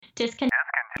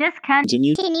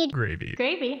Discontinued Gravy.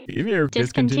 gravy. Give me your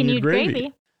Discontinued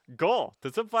gravy. Goal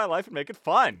to simplify life and make it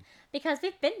fun. Because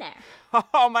we've been there.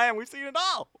 Oh man, we've seen it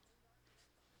all.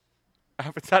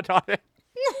 Was that not it?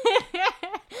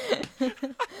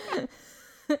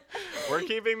 We're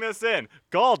keeping this in.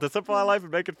 Goal to simplify life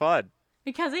and make it fun.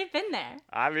 Because we've been there.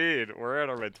 I mean, we're in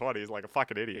our mid-20s like a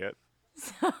fucking idiot.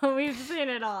 So we've seen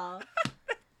it all.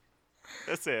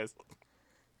 This is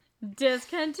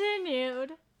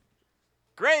Discontinued.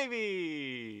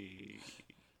 gravy.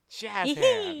 Jazz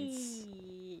hands.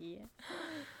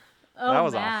 Oh, That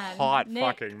was man. a hot Nick,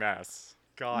 fucking mess.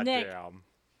 God Nick. damn.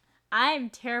 I'm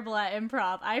terrible at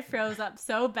improv. I froze up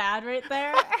so bad right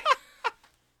there.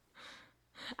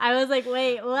 I was like,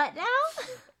 wait, what now?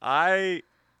 I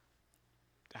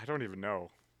don't even know.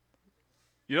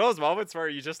 You know those moments where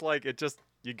you just like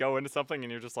you go into something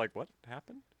and you're just like, what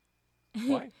happened?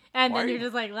 Why? And Why then are you're you-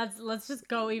 just like, let's just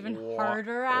go even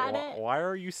harder at it. Why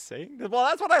are you saying this? Well,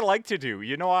 that's what I like to do.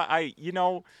 You know, I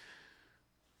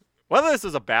whether this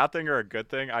is a bad thing or a good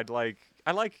thing, I like,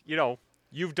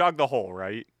 you've dug the hole,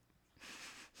 right?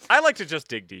 I like to just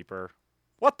dig deeper.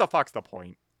 What the fuck's the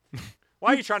point?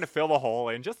 Why are you trying to fill the hole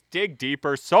in? Just dig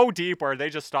deeper, so deep where they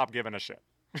just stop giving a shit.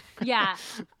 Yeah.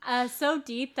 So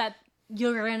deep that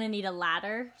you're going to need a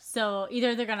ladder. So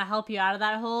either they're going to help you out of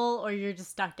that hole or you're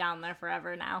just stuck down there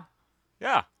forever now.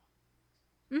 Yeah.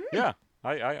 Mm-hmm. Yeah.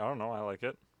 I don't know. I like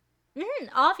it.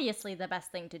 Obviously the best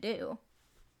thing to do.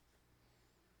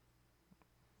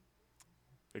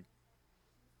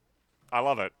 I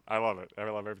love it. I love it. I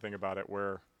love everything about it.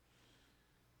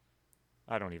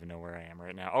 I don't even know where I am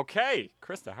right now. Okay,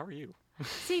 Krista, how are you?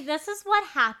 See, this is what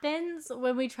happens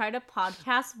when we try to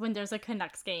podcast when there's a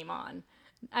Canucks game on.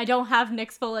 I don't have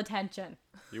Nick's full attention.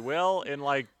 You will in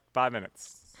like 5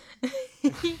 minutes.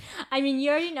 I mean,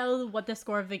 you already know what the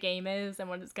score of the game is and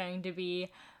what it's going to be.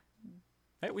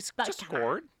 Hey, we But just come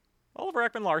scored. Oliver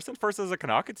Ekman-Larsson first as a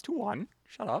Canuck. It's 2-1.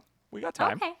 Shut up. We got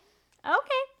time. Okay.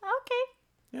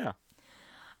 Yeah.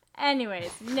 Anyways,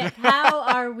 Nick, how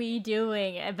are we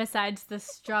doing besides the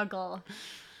struggle?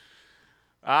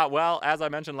 Well, as I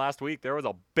mentioned last week, there was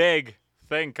a big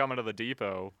thing coming to the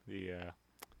depot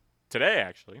today,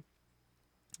 actually.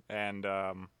 And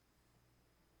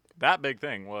that big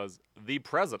thing was the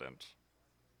president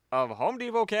of Home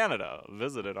Depot Canada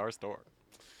visited our store.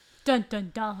 Dun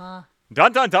dun dun.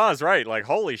 Dun dun dun is right. Like,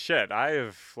 holy shit.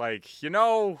 I've, like, you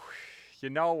know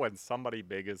when somebody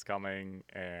big is coming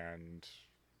and,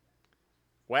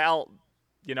 well,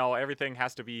 everything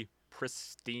has to be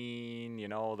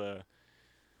pristine, all the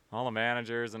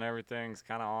managers and everything's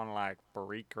kind of on, like,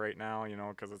 freak right now,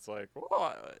 because it's like,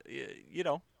 Well,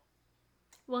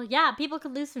 yeah, people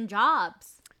could lose some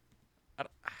jobs.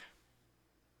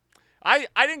 I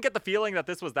didn't get the feeling that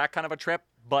this was that kind of a trip,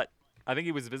 but I think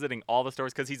he was visiting all the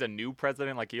stores because he's a new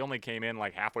president. Like, he only came in,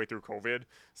 like, halfway through COVID,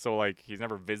 so, like, he's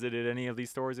never visited any of these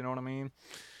stores, you know what I mean?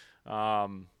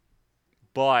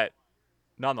 But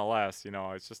nonetheless,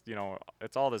 it's just,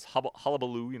 it's all this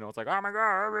hullabaloo, it's like, oh my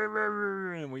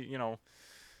God, and we,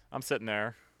 I'm sitting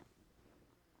there,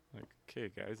 like, okay,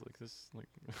 guys, like, this, like,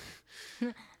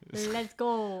 Let's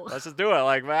go. let's just do it.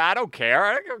 Like, man, I don't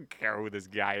care who this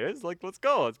guy is. Like, let's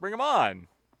go, let's bring him on.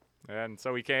 And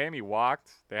so he came, he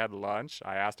walked, they had lunch.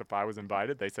 I asked if I was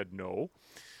invited. They said no.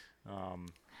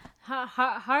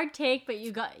 Hard take, but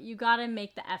you got to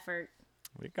make the effort.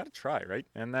 We got to try, right?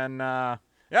 And then, I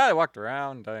walked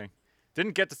around. I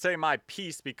didn't get to say my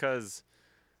piece because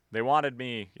they wanted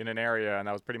me in an area, and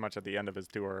that was pretty much at the end of his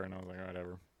tour, and I was like,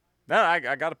 whatever. Then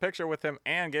I got a picture with him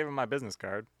and gave him my business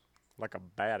card, like a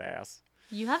badass.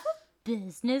 You have a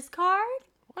business card?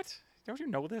 What? Don't you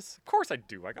know this? Of course I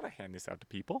do. I got to hand this out to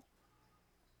people.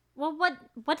 Well, what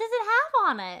does it have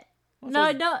on it? Well, No,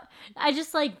 it says- I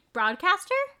just like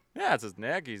broadcaster? Yeah, it says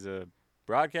Nick. He's a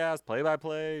broadcast,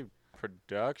 play-by-play,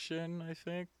 production, I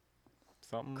think.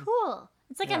 Something. Cool.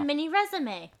 It's like Yeah. a mini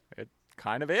resume. It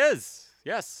kind of is.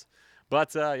 Yes.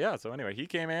 But, so anyway, he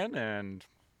came in, and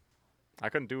I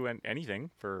couldn't do anything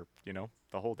for,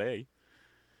 the whole day.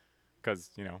 Because,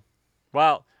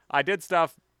 well, I did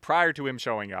stuff prior to him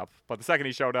showing up, but the second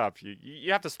he showed up,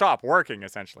 you have to stop working,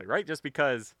 essentially, right? Just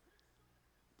because,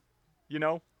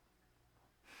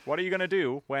 what are you going to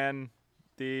do when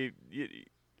am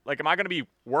I going to be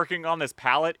working on this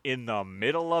pallet in the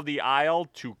middle of the aisle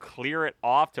to clear it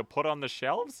off to put on the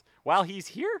shelves while he's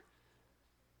here?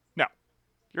 No,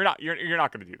 you're not. You're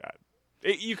not going to do that.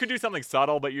 You could do something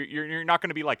subtle, but you're not going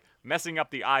to be like messing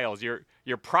up the aisles. Your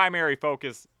primary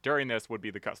focus during this would be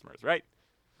the customers, right?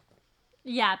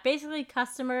 Yeah, basically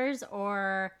customers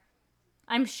or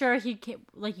I'm sure he,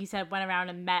 like you said, went around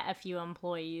and met a few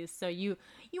employees. So you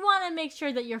want to make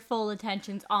sure that your full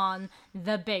attention's on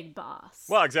the big boss.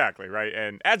 Well, exactly, right?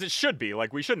 And as it should be,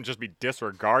 like, we shouldn't just be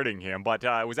disregarding him, but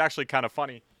it was actually kind of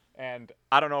funny. And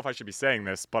I don't know if I should be saying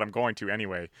this, but I'm going to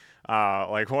anyway.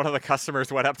 Like, one of the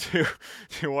customers went up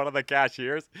to one of the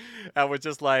cashiers and was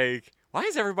just like, why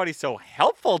is everybody so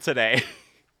helpful today?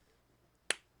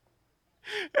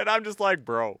 And I'm just like,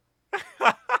 bro.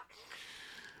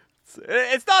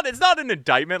 It's not an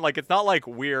indictment. Like, it's not like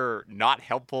we're not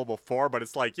helpful before, but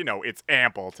it's like, it's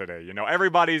ample today.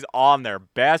 Everybody's on their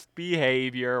best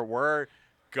behavior. We're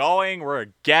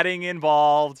getting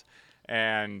involved,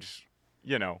 and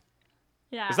Yeah.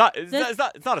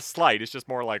 it's not a slight. It's just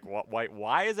more like,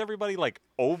 why is everybody like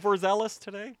overzealous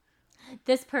today?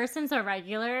 This person's a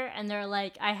regular, and they're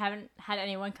like, I haven't had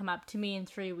anyone come up to me in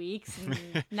 3 weeks,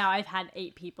 and now I've had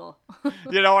 8 people.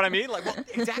 You know what I mean? Like, well,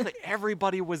 exactly.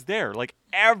 Everybody was there. Like,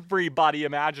 everybody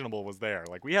imaginable was there.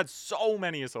 Like, we had so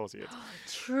many associates.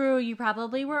 True, you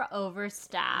probably were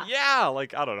overstaffed. Yeah,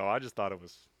 like, I don't know. I just thought it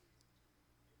was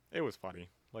funny.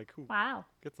 Like, who Wow.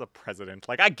 gets the president?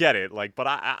 Like, I get it. Like, but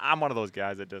I'm one of those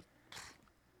guys that just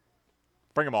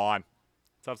bring them on.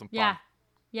 Let's have some fun.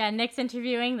 Yeah, Nick's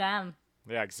interviewing them.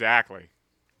 Yeah, exactly.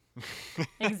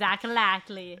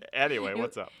 Exactly. Anyway,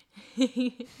 what's up?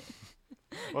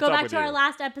 Go back to our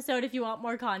last episode if you want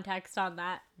more context on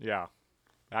that. Yeah.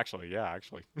 Actually.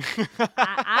 Actually,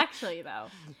 though.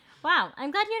 Wow,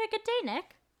 I'm glad you had a good day,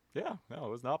 Nick. Yeah, no, it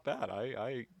was not bad.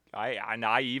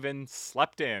 I even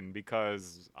slept in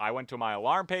because I went to my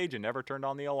alarm page and never turned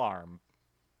on the alarm.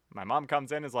 My mom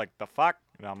comes in and is like, the fuck?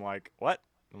 And I'm like, what?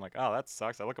 I'm like, oh, that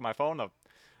sucks. I look at my phone.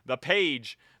 The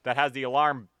page that has the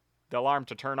alarm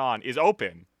to turn on is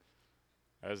open.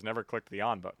 I just never clicked the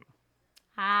on button.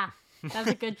 Ah, that was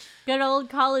a good old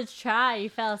college try. You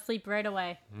fell asleep right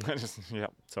away. Yeah,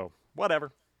 so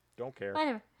whatever. Don't care.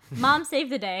 Whatever. Mom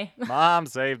saved the day. Mom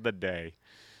saved the day.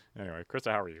 Anyway,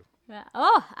 Krista, how are you?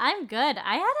 Oh, I'm good.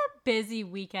 I had a busy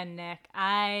weekend, Nick.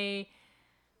 I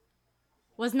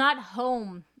was not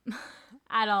home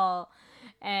at all.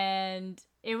 And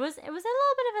it was a little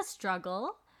bit of a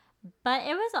struggle, but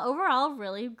it was overall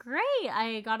really great.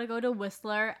 I got to go to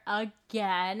Whistler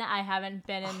again. I haven't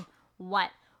been in,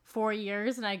 4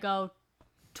 years, and I go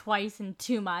twice in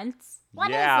 2 months.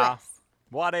 What is this?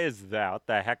 What is that? What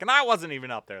the heck? And I wasn't even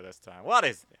up there this time. What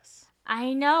is this?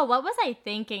 I know. What was I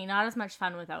thinking? Not as much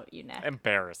fun without you, Nick.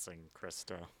 Embarrassing,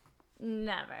 Krista.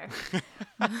 Never.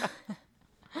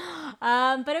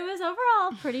 But it was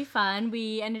overall pretty fun.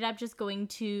 We ended up just going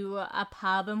to a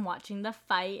pub and watching the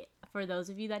fight. For those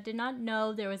of you that did not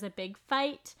know, there was a big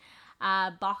fight.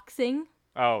 Boxing.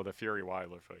 Oh, the Fury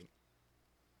Wilder fight.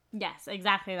 Yes,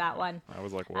 exactly that one. I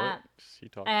was like, what? Is he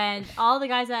talking? And all the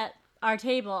guys at our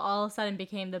table all of a sudden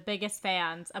became the biggest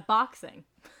fans of boxing.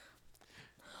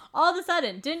 All of a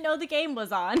sudden, didn't know the game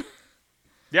was on.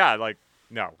 Yeah, like,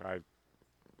 no,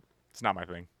 it's not my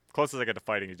thing. Closest I get to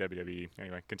fighting is WWE.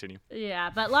 Anyway, continue. Yeah,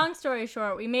 but long story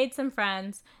short, we made some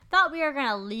friends. Thought we were going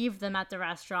to leave them at the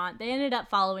restaurant. They ended up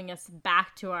following us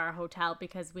back to our hotel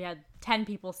because we had 10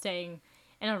 people staying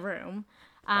in a room.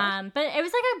 But it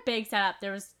was like a big setup.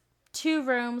 There was 2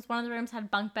 rooms. One of the rooms had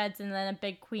bunk beds and then a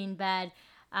big queen bed.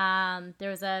 There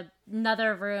was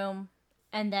another room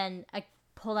and then a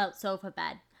pull-out sofa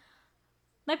bed.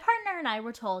 My partner and I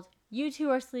were told, you 2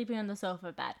 are sleeping on the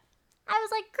sofa bed. I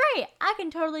was like, great, I can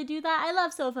totally do that. I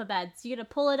love sofa beds. You get to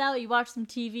pull it out, you watch some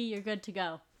TV, you're good to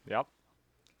go. Yep.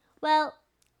 Well,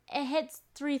 it hits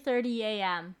 3:30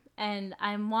 a.m. and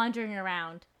I'm wandering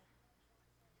around.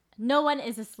 No one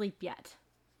is asleep yet.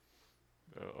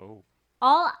 Oh.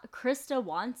 All Krista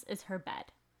wants is her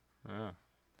bed. Yeah.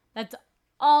 That's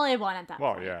all I want at that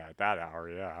point. Well, yeah, at that hour,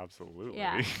 yeah, absolutely.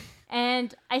 Yeah.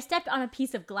 And I stepped on a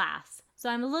piece of glass, so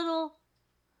I'm a little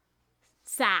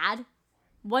sad.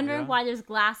 Wondering why there's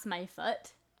glass in my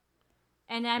foot.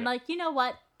 And I'm like, you know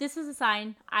what? This is a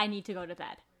sign I need to go to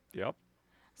bed. Yep.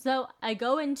 So I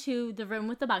go into the room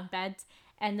with the bunk beds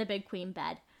and the big queen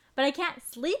bed. But I can't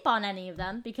sleep on any of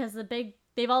them because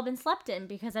they've all been slept in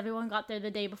because everyone got there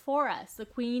the day before us. The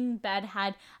queen bed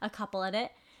had a couple in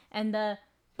it and the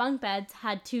bunk beds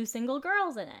had 2 single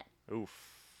girls in it. Oof.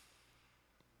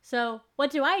 So what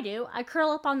do? I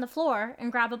curl up on the floor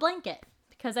and grab a blanket.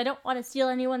 Because I don't want to steal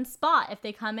anyone's spot if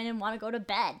they come in and want to go to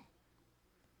bed.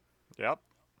 Yep.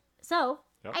 So,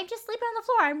 I'm just sleeping on the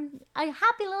floor. I'm a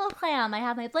happy little clam. I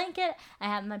have my blanket. I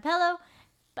have my pillow.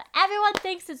 But everyone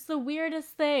thinks it's the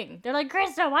weirdest thing. They're like,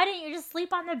 Krista, why didn't you just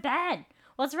sleep on the bed?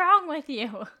 What's wrong with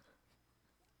you?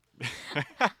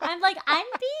 I'm like, I'm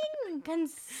being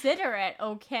considerate,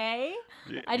 okay?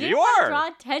 I didn't You want to are. draw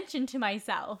attention to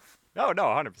myself. No,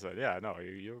 100%. Yeah, no,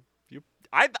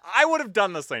 I would have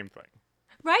done the same thing.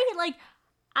 Right? Like,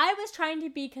 I was trying to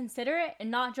be considerate and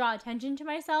not draw attention to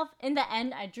myself. In the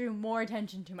end, I drew more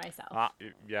attention to myself.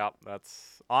 Yeah,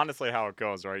 that's honestly how it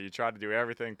goes, right? You try to do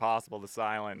everything possible to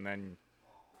silent, and then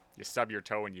you stub your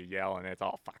toe and you yell, and it's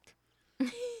all fucked.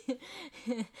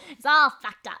 It's all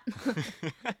fucked up.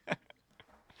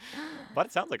 But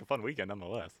it sounds like a fun weekend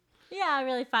nonetheless. Yeah,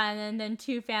 really fun. And then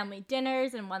 2 family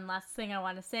dinners. And one last thing I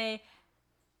want to say.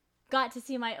 Got to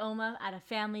see my Oma at a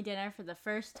family dinner for the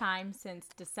first time since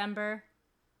December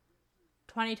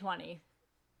 2020.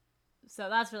 So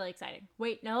that's really exciting.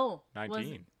 Wait, no.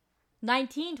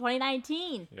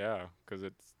 2019. Yeah, because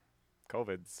it's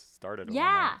COVID started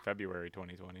Yeah. in February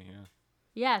 2020, yeah.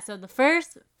 Yeah, so the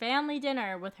first family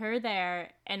dinner with her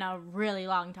there in a really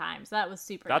long time. So that was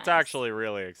super That's nice. actually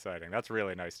really exciting. That's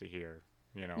really nice to hear,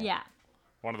 you know. Yeah.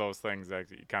 One of those things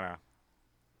that you kind of...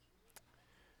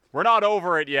 We're not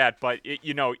over it yet, but,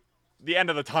 the end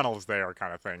of the tunnel's there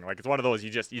kind of thing. Like, it's one of those you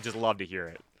just love to hear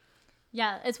it.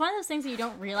 Yeah, it's one of those things that you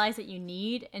don't realize that you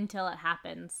need until it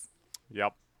happens.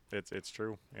 Yep, it's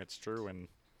true. It's true, and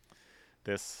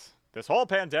this whole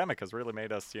pandemic has really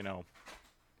made us,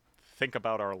 think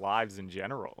about our lives in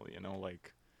general,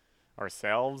 like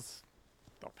ourselves,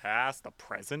 the past, the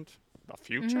present, the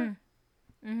future.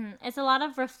 It's a lot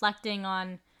of reflecting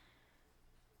on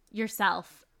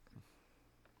yourself.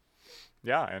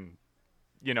 Yeah, and,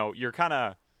 you're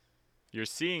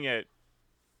seeing it,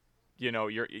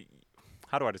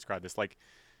 how do I describe this? Like,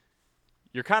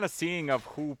 you're kind of seeing of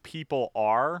who people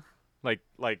are, like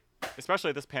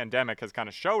especially this pandemic has kind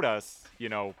of showed us,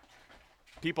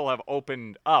 people have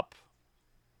opened up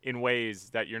in ways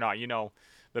that you're not,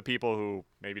 the people who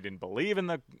maybe didn't believe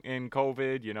in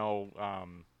COVID,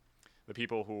 the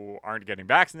people who aren't getting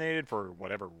vaccinated for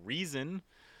whatever reason,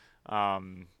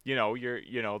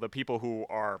 the people who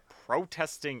are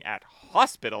protesting at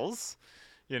hospitals,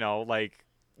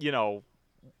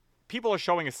 people are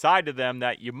showing a side to them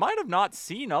that you might have not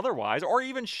seen otherwise or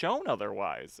even shown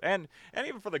otherwise. And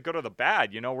even for the good or the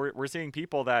bad, we're seeing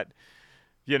people that,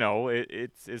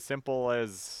 it's as simple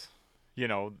as,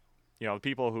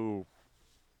 people who,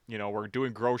 were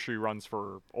doing grocery runs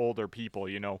for older people,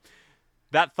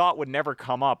 that thought would never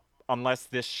come up unless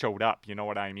this showed up. You know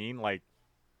what I mean? Like,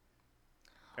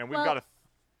 and we've got to...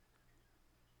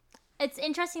 It's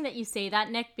interesting that you say that,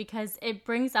 Nick, because it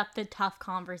brings up the tough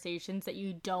conversations that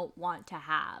you don't want to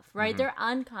have, right? They're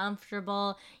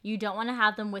uncomfortable. You don't want to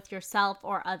have them with yourself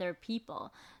or other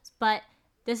people. But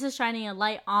this is shining a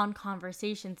light on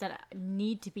conversations that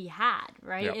need to be had,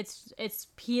 right? Yep. It's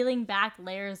peeling back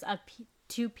layers of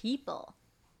to people.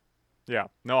 Yeah,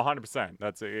 no, 100%.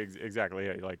 That's exactly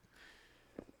it. Like,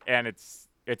 and it's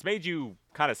made you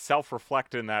kind of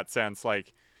self-reflect in that sense,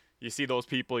 like, you see those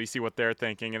people, you see what they're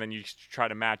thinking, and then you try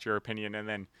to match your opinion. And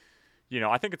then,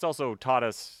 I think it's also taught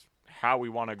us how we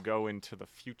want to go into the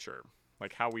future,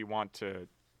 like how we want to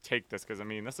take this. Because, I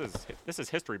mean, this is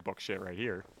history book shit right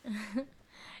here.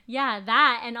 Yeah,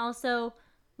 that. And also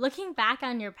looking back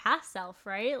on your past self,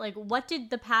 right? Like, what did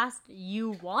the past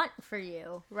you want for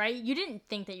you, right? You didn't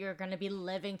think that you were going to be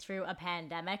living through a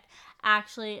pandemic.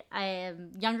 Actually,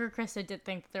 younger Krista did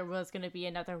think that there was going to be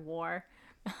another war.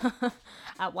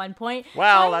 At one point.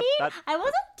 Well, I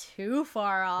wasn't too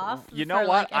far off. You know for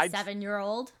what? Like a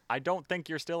 7-year-old. I don't think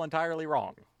you're still entirely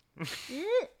wrong.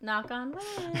 Knock on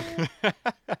wood.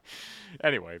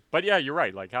 Anyway, but yeah, you're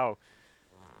right. Like how,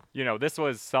 this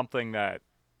was something that,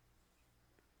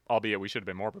 albeit we should have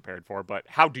been more prepared for, but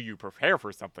how do you prepare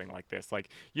for something like this? Like,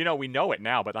 we know it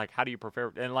now, but like, how do you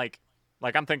prepare? And like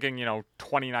I'm thinking,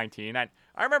 2019. I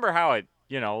remember how it,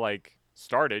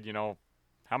 started,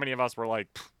 how many of us were like,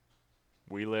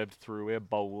 we lived through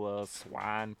Ebola,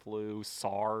 swine flu,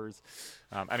 SARS.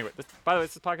 Anyway, by the way,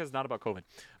 this podcast is not about COVID.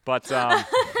 But, by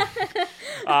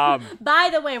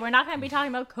the way, we're not going to be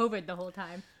talking about COVID the whole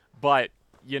time. But,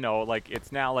 like,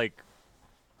 it's now like,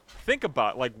 think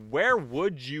about, like, where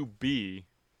would you be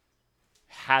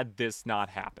had this not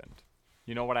happened?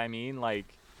 You know what I mean? Like,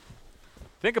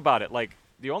 think about it. Like,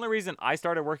 the only reason I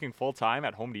started working full-time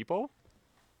at Home Depot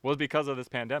was because of this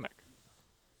pandemic.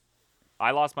 I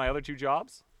lost my other 2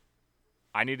 jobs.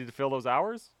 I needed to fill those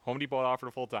hours. Home Depot offered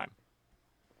a full-time.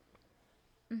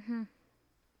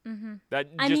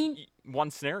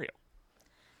 One scenario.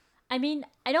 I mean,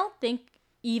 I don't think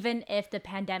even if the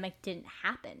pandemic didn't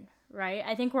happen, right?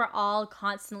 I think we're all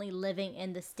constantly living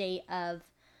in the state of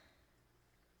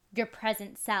your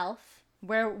present self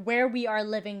where we are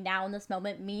living now in this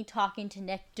moment, me talking to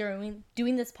Nick doing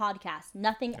this podcast,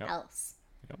 nothing else.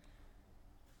 Yep.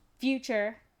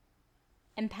 Future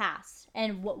and past.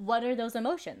 And what are those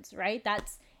emotions, right?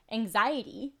 That's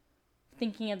anxiety,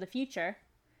 thinking of the future,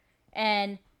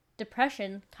 and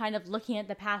depression, kind of looking at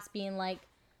the past, being like,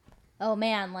 oh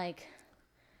man, like,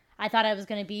 I thought I was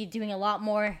going to be doing a lot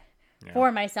more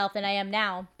for myself than I am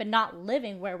now, but not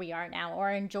living where we are now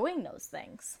or enjoying those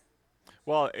things.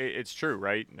 Well, it's true,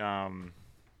 right?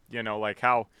 You know, like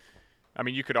how, I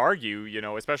mean, you could argue, you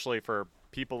know, especially for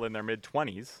people in their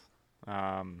mid-20s,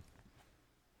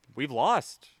 we've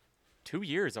lost 2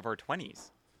 years of our 20s.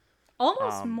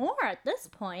 Almost more at this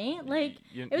point. Like,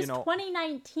 it was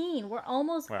 2019. We're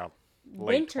almost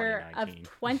winter of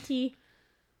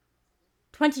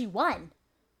 2021.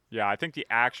 Yeah, I think the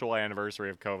actual anniversary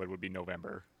of COVID would be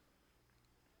November.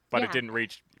 But it didn't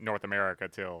reach North America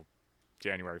till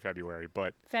January, February.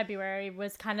 But February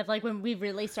was kind of like when we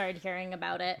really started hearing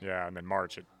about it. Yeah, and then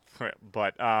March.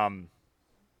 But,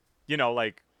 you know,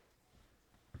 like,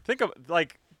 think of,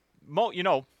 like, you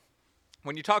know,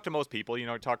 when you talk to most people, you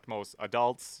know, talk to most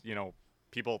adults, you know,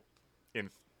 people in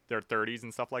their 30s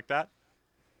and stuff like that,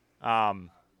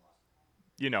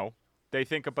 you know, they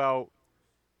think about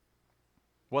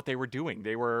what they were doing.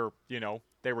 They were, you know,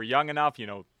 they were young enough, you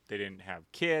know, they didn't have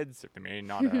kids, they may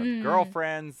not have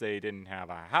girlfriends, they didn't have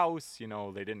a house, you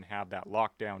know, they didn't have that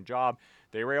lockdown job.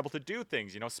 They were able to do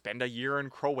things, you know, spend a year in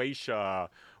Croatia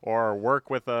or work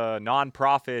with a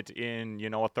nonprofit in, you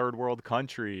know, a third world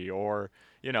country or,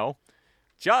 you know,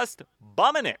 just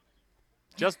bumming it.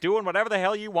 Just doing whatever the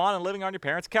hell you want and living on your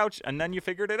parents' couch, and then you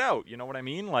figured it out. You know what I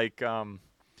mean? Like, you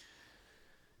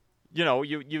know,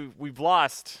 we've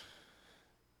lost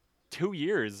 2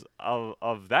 years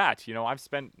of that. You know, I've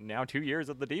spent now 2 years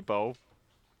at the depot,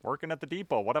 working at the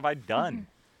depot. What have I done?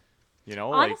 You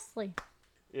know, honestly,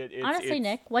 like, honestly,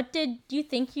 Nick, what did you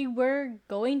think you were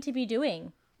going to be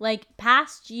doing? Like,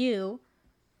 past you,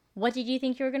 what did you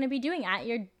think you were going to be doing at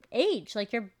your age?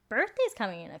 Like, your birthday's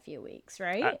coming in a few weeks,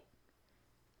 right?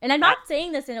 And I'm not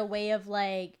saying this in a way of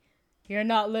like, you're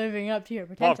not living up to your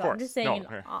potential. Well, of course. I'm just saying,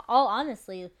 all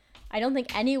honestly, I don't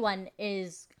think anyone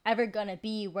is ever going to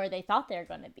be where they thought they were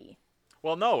going to be.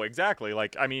 Well, no, exactly.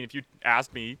 Like, I mean, if you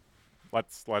asked me,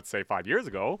 let's say 5 years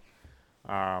ago,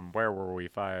 where were we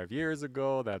 5 years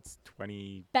ago? That's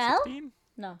 2016?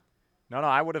 Bell? No,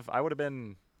 I would have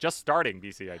been just starting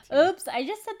BCIT. Oops, I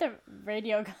just said the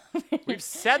radio company. We've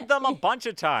said them a bunch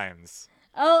of times.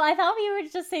 Oh, I thought we would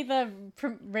just say the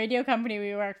radio company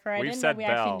we worked for. I didn't know we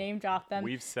actually name dropped them.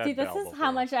 We've said See, this Bell is before.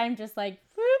 how much I'm just like,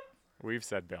 whoop. We've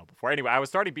said Bell before. Anyway, I was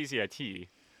starting BCIT.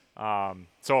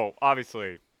 So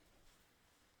obviously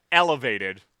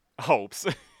elevated hopes.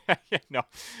 You know,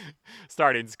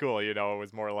 starting school, you know, it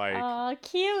was more like, oh,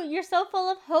 cute. You're so full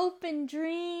of hope and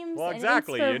dreams. well, and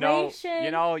exactly. You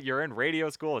inspiration. know, you're in radio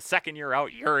school. The second year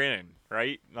out, you're in,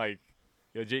 right? Like,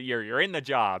 you're in the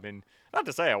job. And not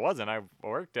to say I wasn't. I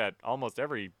worked at almost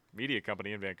every media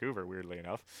company in Vancouver, weirdly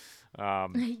enough.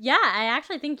 Yeah, I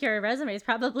actually think your resume is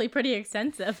probably pretty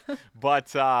extensive.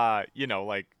 But, you know,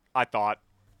 like, I thought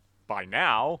by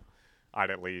now I'd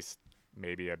at least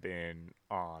maybe have been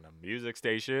on a music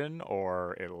station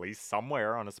or at least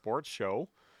somewhere on a sports show.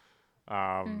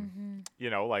 You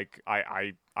know, like,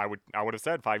 I would have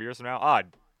said 5 years from now, I'd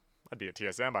be at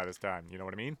TSM by this time. You know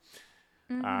what I mean?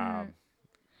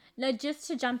 No, just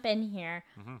to jump in here,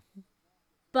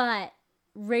 but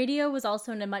radio was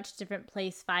also in a much different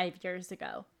place 5 years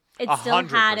ago. It still 100%.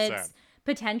 had its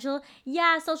potential.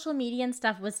 Yeah, social media and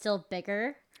stuff was still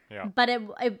bigger. Yeah. But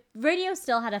radio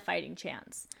still had a fighting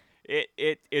chance.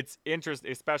 It's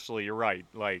interesting, especially, you're right,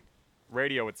 like,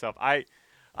 radio itself. I'd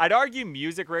argue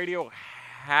music radio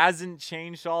hasn't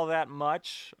changed all that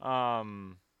much. I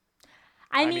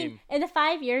mean, in the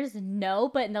 5 years, no,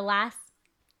 but in the last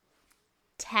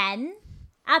 10,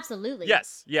 absolutely.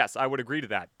 Yes, I would agree to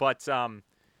that. But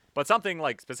something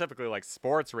like specifically like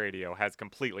sports radio has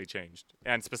completely changed,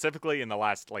 and specifically in the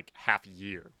last like half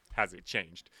year has it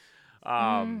changed.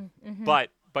 But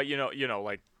you know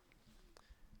like,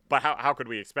 but how could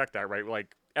we expect that, right?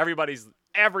 Like, everybody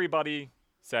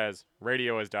says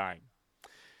radio is dying.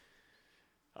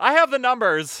 I have the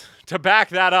numbers to back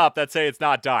that up that say it's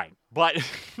not dying, but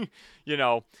you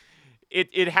know,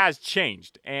 it has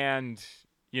changed. And,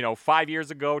 you know, 5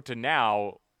 years ago to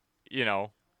now, you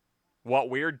know, what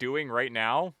we're doing right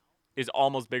now is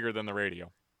almost bigger than the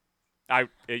radio.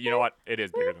 You know what? It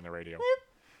is bigger than the radio.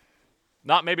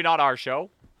 Maybe not our show,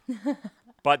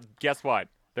 but guess what?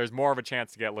 There's more of a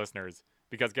chance to get listeners,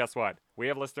 because guess what? We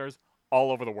have listeners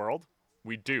all over the world.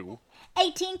 We do.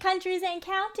 18 countries and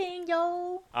counting,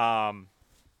 yo.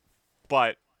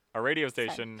 but a radio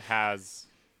station has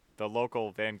the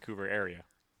local Vancouver area.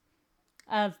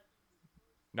 Of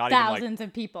Not thousands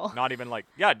of people. Not even like,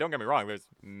 yeah, don't get me wrong. There's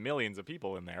millions of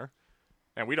people in there,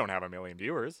 and we don't have a million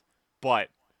viewers. But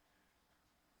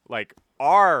like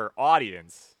our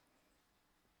audience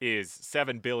is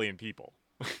 7 billion people.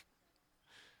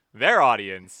 Their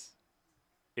audience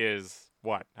is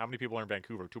what? How many people are in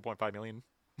Vancouver? 2.5 million?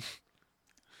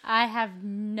 I have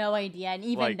no idea. And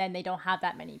even Like- then, they don't have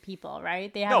that many people,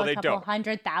 right? They have No, a they couple don't.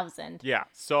 100,000. Yeah.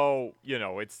 So,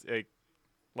 it's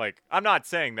like, I'm not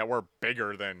saying that we're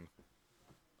bigger than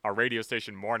a radio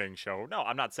station morning show. No,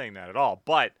 I'm not saying that at all.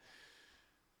 But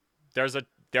there's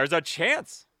a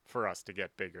chance for us to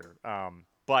get bigger.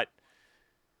 But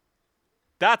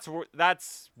that's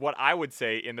what I would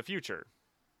say in the future.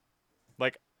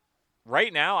 Like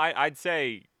right now, I'd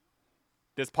say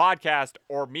this podcast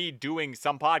or me doing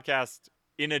some podcast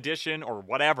in addition or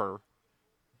whatever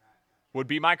would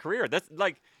be my career. That's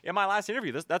like in my last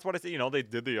interview. That's what I said. They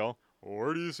did the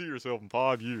where do you see yourself in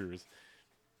 5 years?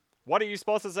 What are you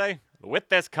supposed to say? With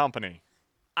this company,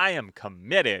 I am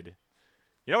committed.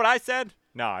 You know what I said?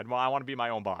 No, I want to be my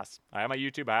own boss. I have my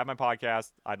YouTube. I have my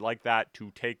podcast. I'd like that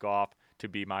to take off to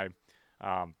be my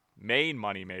main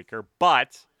money maker.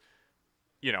 But,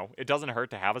 it doesn't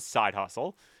hurt to have a side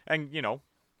hustle and,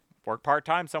 work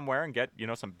part-time somewhere and get,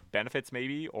 some benefits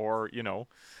maybe or, a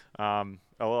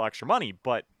little extra money.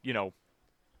 But,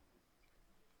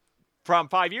 from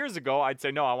 5 years ago, I'd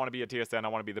say, no, I want to be at TSN. I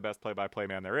want to be the best play-by-play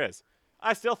man there is.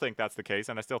 I still think that's the case,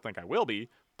 and I still think I will be.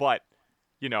 But,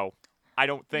 I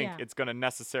don't think it's going to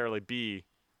necessarily be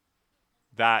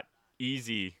that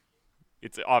easy.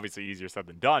 It's obviously easier said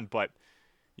than done, but,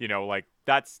 like,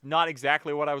 that's not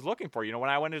exactly what I was looking for. When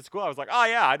I went into school, I was like, oh,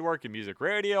 yeah, I'd work in music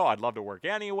radio. I'd love to work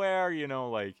anywhere,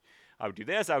 like, I would do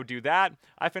this, I would do that.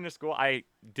 I finished school. I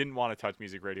didn't want to touch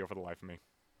music radio for the life of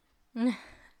me.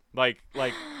 Like,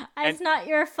 It's not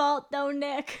your fault, though,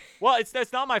 Nick. Well, it's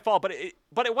not my fault, but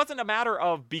it wasn't a matter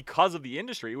of because of the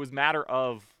industry. It was a matter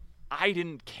of I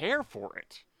didn't care for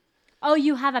it. Oh,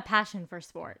 you have a passion for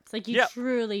sports. Like, you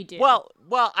truly do. Well,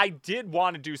 I did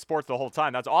want to do sports the whole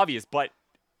time. That's obvious, but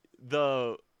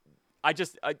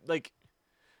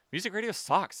music radio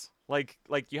sucks. Like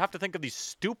you have to think of these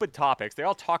stupid topics. They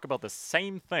all talk about the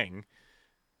same thing.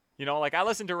 Like I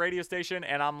listen to a radio station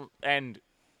and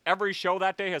every show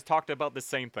that day has talked about the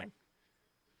same thing.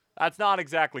 That's not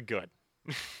exactly good.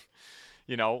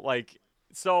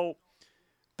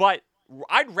 But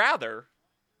I'd rather,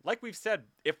 like we've said,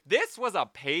 if this was a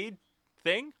paid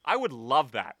thing, I would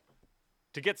love that.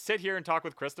 To sit here and talk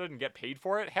with Krista and get paid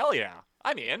for it, hell yeah,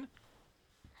 I'm in.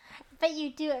 But you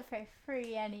do it for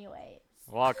free anyways.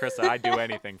 Well, Krista, I'd do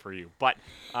anything for you. But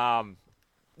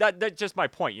that's just my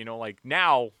point, like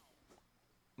now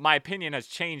my opinion has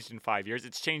changed in 5 years.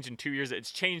 It's changed in 2 years.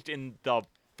 It's changed in the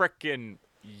frickin'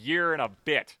 year and a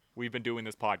bit we've been doing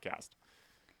this podcast.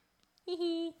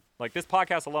 Like, this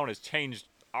podcast alone has changed,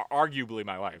 arguably,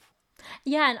 my life.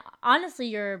 Yeah, and honestly,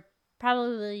 your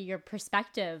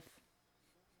perspective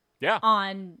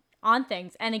on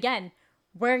things. And again,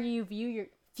 where you view your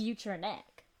future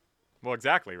Nick. Well,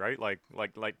 exactly, right? Like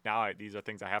now these are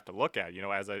things I have to look at.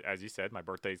 As you said, my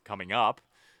birthday's coming up.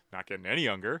 Not getting any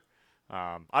younger.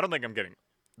 I don't think I'm getting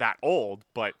that old,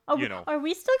 but, Are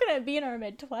we still going to be in our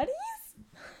mid-20s?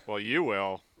 Well, you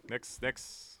will. Nick's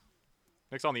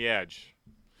on the edge.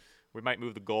 We might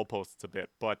move the goalposts a bit,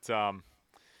 but,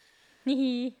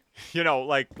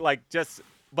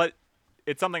 but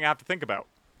it's something I have to think about,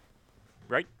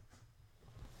 right?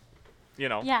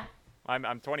 Yeah.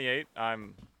 I'm 28.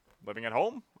 I'm living at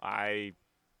home. I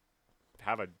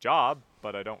have a job,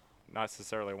 but I don't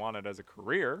necessarily want it as a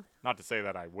career. Not to say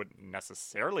that I wouldn't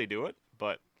necessarily do it,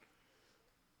 but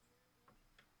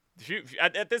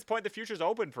at this point, the future's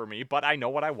open for me, but I know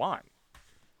what I want.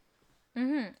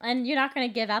 Mm-hmm. And you're not going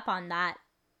to give up on that.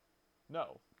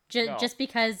 No. Just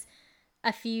because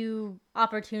a few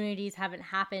opportunities haven't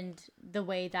happened the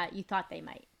way that you thought they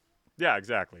might. Yeah,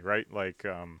 exactly, right? Like,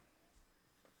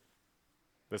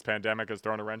 this pandemic has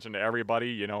thrown a wrench into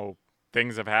everybody.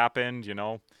 Things have happened,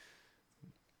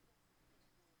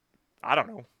 I don't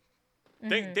know.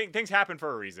 Mm-hmm. Things happen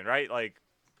for a reason, right? Like,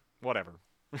 whatever.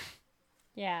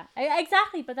 Yeah,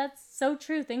 exactly. But that's so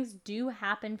true. Things do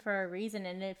happen for a reason.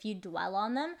 And if you dwell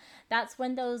on them, that's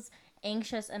when those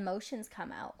anxious emotions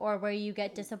come out, or where you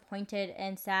get disappointed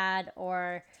and sad,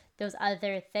 or those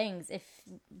other things. If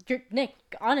you're Nick,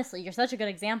 honestly, you're such a good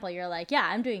example. You're like, yeah,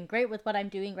 I'm doing great with what I'm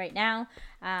doing right now.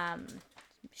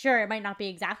 Sure, it might not be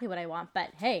exactly what I want,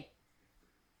 but hey,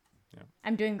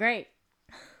 I'm doing great.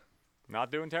 Not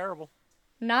doing terrible.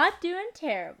 Not doing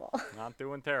terrible. Not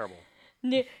doing terrible.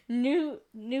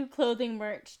 New clothing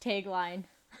merch tagline.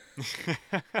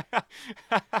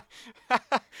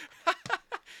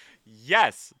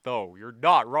 Yes, though you're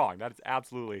not wrong. That is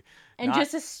absolutely And not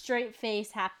just a straight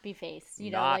face, happy face.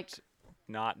 You know, like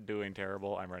not doing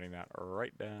terrible. I'm writing that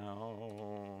right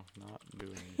down. Not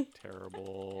doing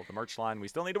terrible. The merch line we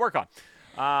still need to work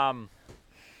on.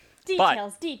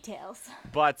 details.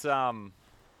 But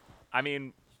I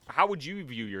mean, how would you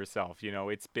view yourself? You know,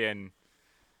 it's been,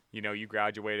 you know, you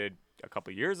graduated a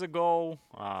couple years ago.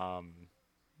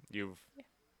 You've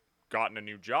gotten a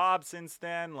new job since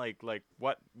then. Like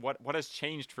what has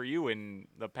changed for you in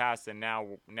the past, and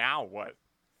now what?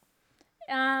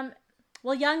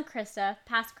 Well, young Krista,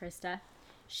 past Krista,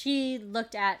 she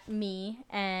looked at me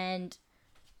and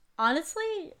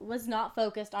honestly was not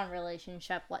focused on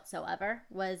relationship whatsoever.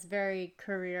 Was very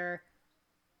career.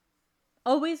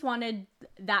 Always wanted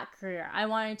that career. I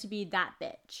wanted to be that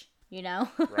bitch, you know?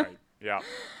 Right. Yeah.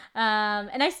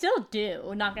 And I still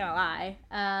do, not gonna lie.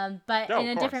 But No, in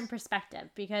a of different course. perspective,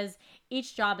 because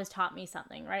each job has taught me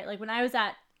something, right? Like when I was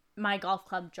at my golf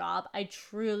club job, I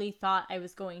truly thought I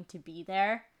was going to be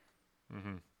there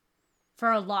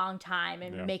for a long time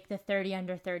and Yeah. make the 30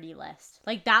 under 30 list.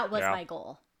 Like that was Yeah. my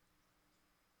goal.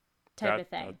 Type of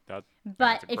thing. But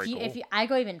But that's a great if goal. you I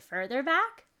go even further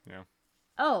back, Yeah.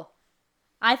 oh,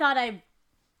 I thought I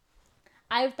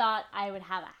would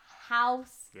have a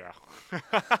house Yeah.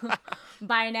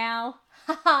 by now.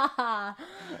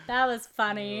 That was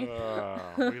funny.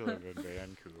 We live in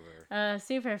Vancouver.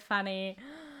 Super funny.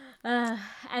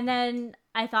 And then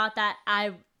I thought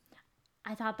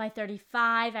by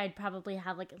 35 I'd probably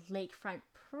have like a lakefront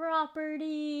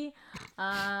property.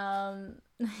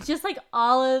 Just like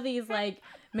all of these like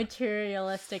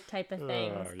materialistic type of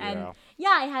things. Yeah. And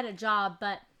yeah, I had a job,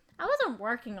 but I wasn't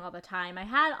working all the time. I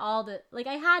had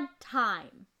I had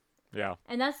time. Yeah.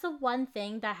 And that's the one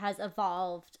thing that has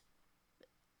evolved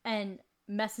and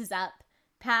messes up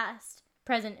past,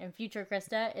 present, and future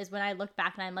Krista is when I look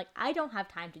back and I'm like, I don't have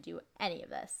time to do any of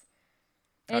this.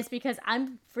 And it's because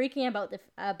I'm freaking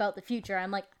about the future.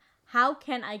 I'm like, how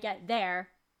can I get there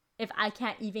if I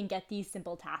can't even get these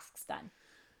simple tasks done?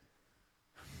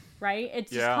 Right?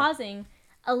 It's just causing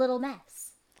a little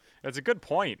mess. That's a good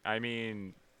point. I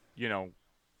mean, you know,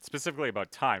 specifically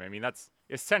about time. I mean, that's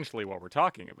essentially what we're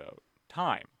talking about.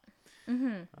 Time.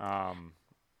 Mm-hmm.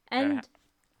 And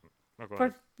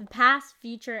for the past,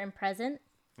 future, and present,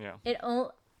 it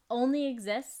only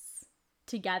exists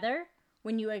together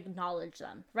when you acknowledge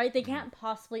them, right? They can't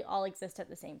possibly all exist at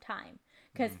the same time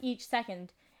because each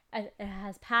second it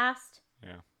has passed.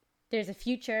 Yeah. There's a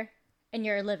future, and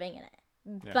you're living in it.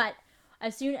 Yeah. But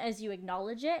as soon as you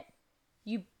acknowledge it,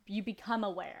 you become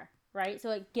aware, right?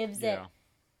 So it gives it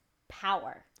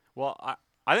power. Well,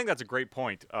 I think that's a great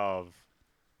point of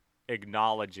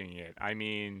acknowledging it. I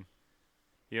mean,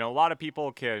 you know, a lot of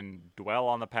people can dwell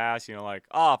on the past, you know, like,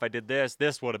 oh, if I did this,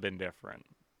 this would have been different.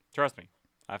 Trust me,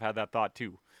 I've had that thought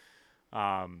too.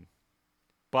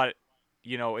 But,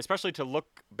 you know, especially to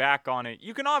look back on it,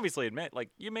 you can obviously admit, like,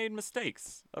 you made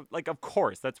mistakes. Like, of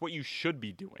course, that's what you should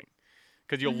be doing.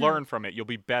 Because you'll learn from it. You'll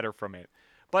be better from it.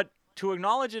 But to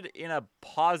acknowledge it in a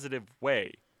positive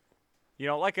way, you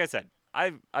know, like I said,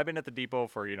 I've been at the depot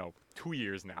for, you know, 2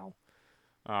 years now.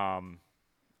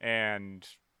 And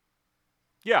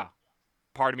yeah,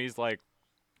 part of me is like,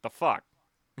 the fuck,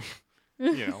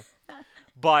 you know,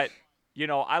 but you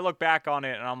know, I look back on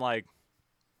it and I'm like,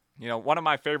 you know, one of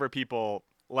my favorite people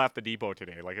left the depot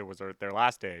today. Like it was their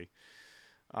last day.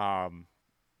 But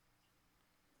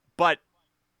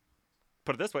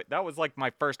put it this way, that was like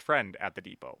my first friend at the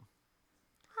depot.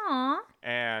 Aww.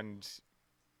 And,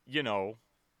 you know,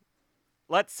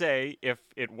 let's say if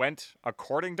it went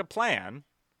according to plan,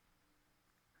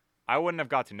 I wouldn't have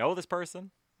got to know this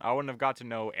person. I wouldn't have got to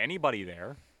know anybody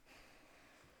there.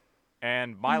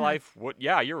 And my life would,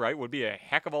 you're right, would be a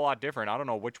heck of a lot different. I don't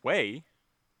know which way.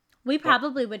 We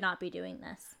probably would not be doing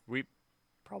this. We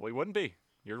probably wouldn't be.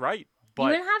 You're right. But you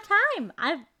wouldn't have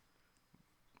time.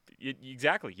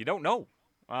 Exactly. You don't know.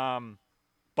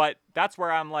 But that's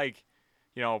where I'm like,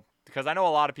 you know, because I know a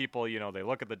lot of people, you know, they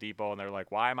look at the depot and they're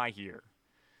like, why am I here?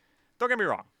 Don't get me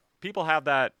wrong. People have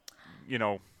that, you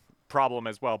know, problem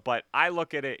as well. But I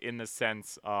look at it in the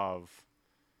sense of,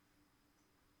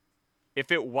 if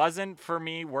it wasn't for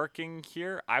me working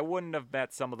here, I wouldn't have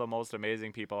met some of the most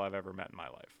amazing people I've ever met in my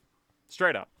life.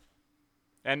 Straight up.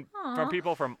 And from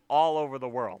people from all over the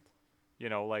world. You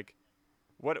know, like,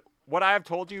 what I have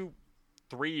told you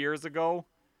 3 years ago,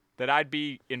 that I'd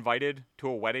be invited to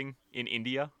a wedding in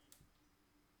India,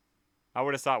 I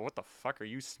would have thought, what the fuck are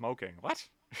you smoking? What?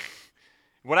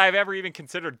 Would I have ever even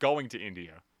considered going to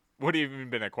India? would have even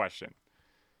been a question.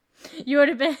 You would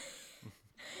have been.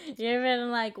 You would have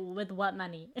been like, with what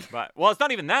money? But well, it's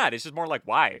not even that. It's just more like,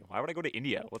 why? Why would I go to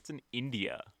India? What's in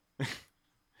India?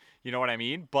 You know what I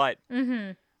mean? But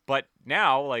but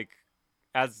now, like,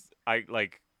 as I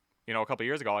like, a couple of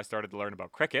years ago, I started to learn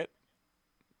about cricket,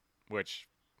 which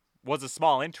was a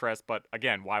small interest. But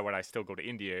again, why would I still go to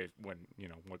India when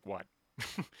like what?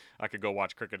 I could go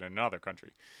watch cricket in another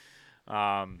country.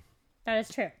 That is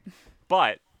true.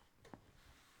 But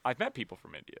I've met people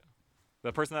from India.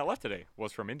 The person that left today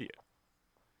was from India.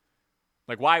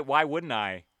 Like, why wouldn't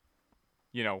I?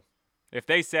 If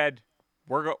they said,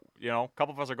 a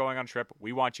couple of us are going on a trip,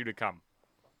 we want you to come.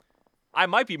 I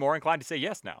might be more inclined to say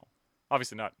yes now.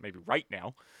 Obviously not maybe right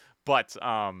now, but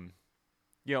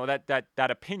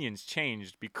that opinion's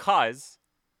changed because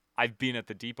I've been at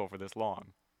the depot for this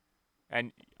long.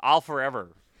 And I'll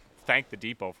forever thank the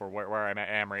depot for where I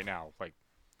am right now. Like,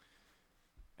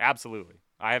 absolutely.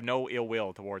 I have no ill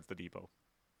will towards the depot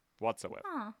whatsoever.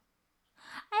 Huh.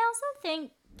 I also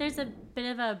think there's a bit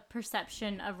of a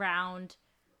perception around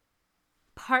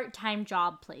part-time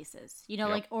job places,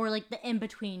 Yep. or the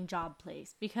in-between job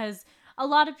place, because a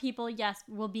lot of people, yes,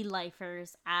 will be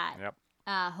lifers at Yep.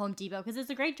 Home Depot because it's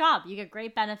a great job. You get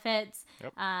great benefits.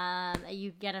 Yep.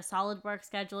 You get a solid work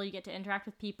schedule. You get to interact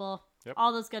with people. Yep.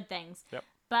 All those good things. Yep.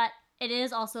 But it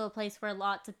is also a place where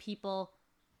lots of people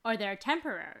are there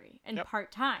temporary and Yep.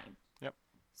 part-time. Yep.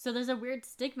 So there's a weird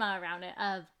stigma around it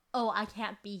of, oh, I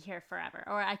can't be here forever,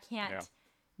 or I can't Yeah.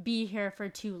 be here for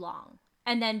too long.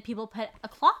 And then people put a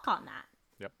clock on that.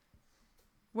 Yep.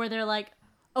 Where they're like,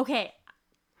 okay,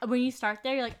 when you start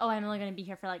there, you're like, oh, I'm only going to be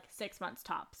here for like 6 months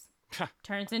tops.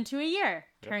 Turns into a year.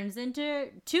 Yep. Turns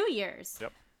into 2 years.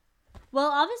 Yep.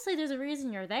 Well, obviously there's a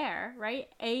reason you're there, right?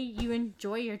 A, you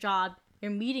enjoy your job.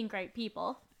 You're meeting great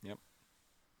people. Yep.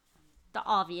 The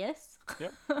obvious.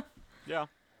 Yep. Yeah.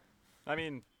 I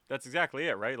mean, that's exactly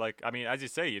it, right? Like, I mean, as you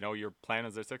say, your plan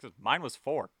is there 6 months. Mine was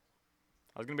 4.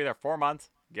 I was going to be there 4 months,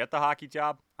 get the hockey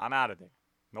job, I'm out of there.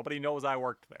 Nobody knows I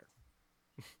worked there.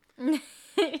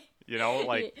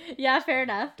 Like, yeah, fair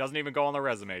enough. doesn't even go on the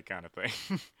resume kind of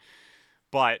thing.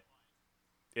 But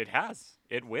it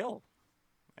will.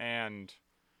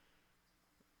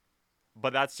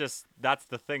 But that's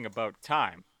the thing about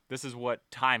time. This is what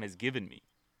time has given me.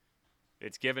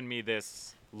 It's given me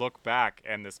this look back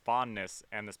and this fondness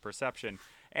and this perception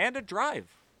and a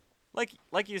drive. Like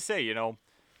you say,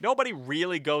 nobody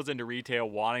really goes into retail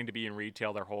wanting to be in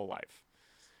retail their whole life.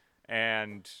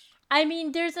 And I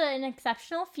mean, there's an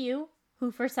exceptional few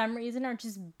who for some reason are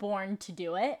just born to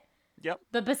do it. yep.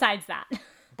 But besides that.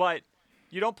 But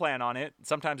you don't plan on it.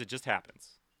 Sometimes it just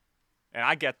happens. And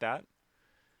I get that.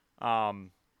 I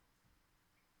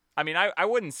mean, I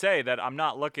wouldn't say that I'm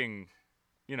not looking,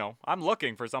 I'm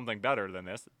looking for something better than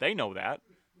this. They know that.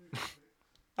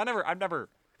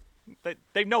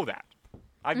 They know that.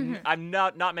 I'm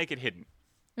not make it hidden.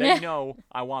 They know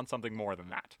I want something more than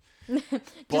that.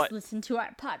 Just listen to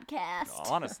our podcast.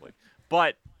 Honestly.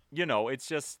 But,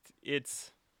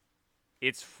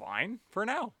 it's fine for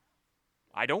now.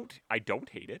 I don't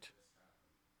hate it.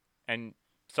 And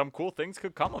some cool things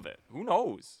could come of it. Who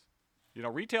knows?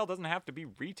 Retail doesn't have to be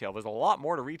retail. There's a lot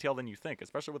more to retail than you think,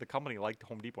 especially with a company like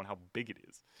Home Depot and how big it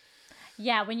is.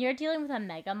 Yeah, when you're dealing with a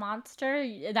mega monster,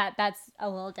 that's a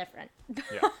little different.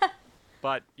 Yeah.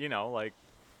 But,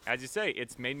 as you say,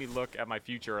 it's made me look at my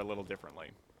future a little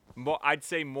differently. I'd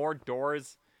say more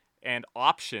doors and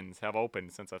options have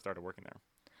opened since I started working there.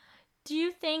 Do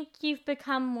you think you've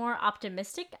become more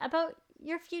optimistic about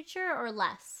your future or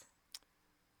less?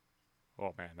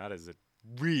 Oh, man, that is a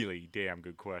really damn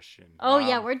good question. Oh,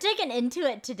 yeah, we're digging into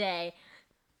it today.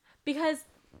 Because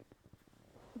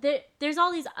there's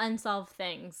all these unsolved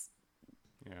things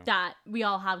that we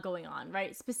all have going on,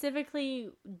 right? Specifically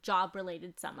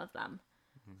job-related, some of them.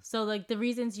 Mm-hmm. So, like, the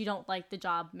reasons you don't like the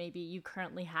job maybe you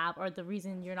currently have, or the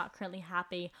reason you're not currently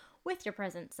happy with your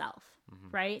present self,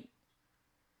 right?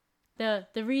 The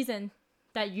reason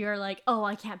that you're like, oh,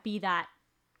 I can't be that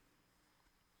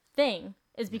thing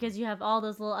is because you have all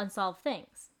those little unsolved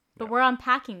things. But we're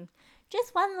unpacking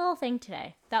just one little thing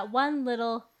today. That one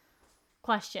little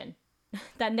question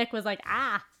that Nick was like,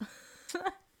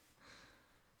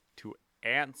 To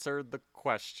answer the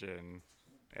question,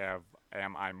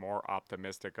 am I more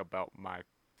optimistic about my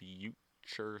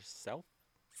future self?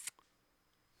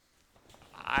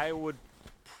 I would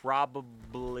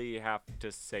probably have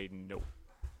to say no.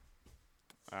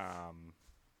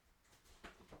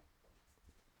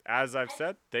 As I've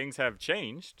said, things have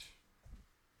changed.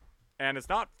 And it's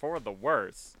not for the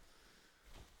worse.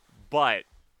 But,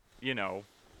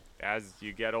 as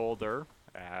you get older,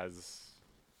 as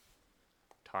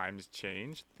times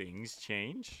change, things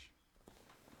change.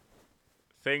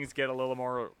 Things get a little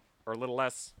more or a little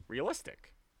less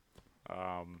realistic.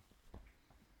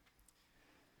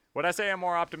 Would I say I'm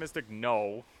more optimistic?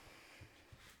 No.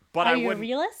 But Are I you a wouldn't.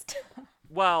 realist?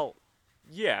 Well,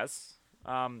 yes.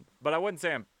 But I wouldn't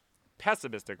say I'm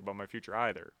pessimistic about my future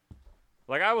either.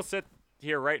 Like, I will sit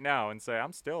here right now and say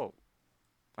I'm still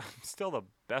the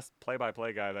best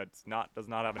play-by-play guy does not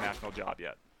have a national job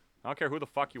yet. I don't care who the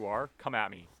fuck you are. Come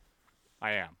at me.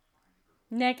 I am.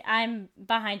 Nick, I'm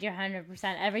behind you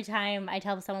 100%. Every time I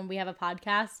tell someone we have a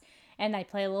podcast and I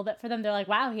play a little bit for them, they're like,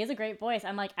 wow, he has a great voice.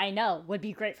 I'm like, I know. Would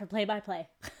be great for play-by-play.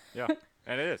 Yeah,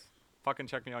 and it is. Fucking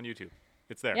check me on YouTube.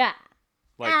 It's there. Yeah.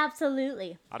 Like,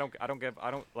 absolutely. And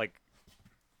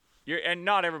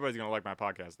not everybody's going to like my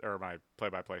podcast or my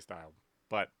play-by-play style.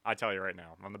 But I tell you right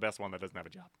now, I'm the best one that doesn't have a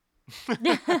job.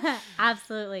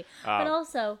 Absolutely. But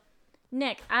also,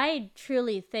 Nick, I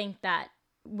truly think that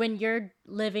when you're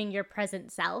living your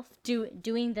present self,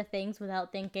 doing the things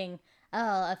without thinking,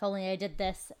 oh, if only I did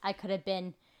this, I could have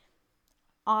been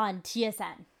on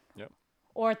TSN. Yep.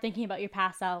 Or thinking about your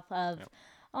past self of,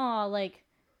 oh, like,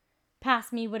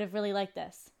 past me would have really liked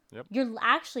this. Yep. You're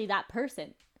actually that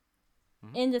person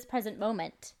in this present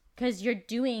moment because you're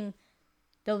doing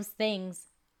those things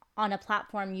on a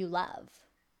platform you love.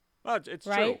 Well, it's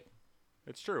right? true.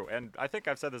 It's true. And I think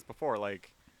I've said this before,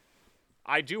 like,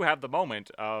 I do have the moment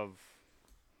of,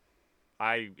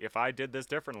 if I did this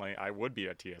differently, I would be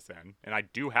at TSN. And I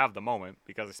do have the moment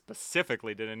because I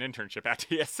specifically did an internship at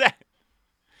TSN.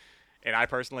 And I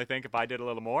personally think if I did a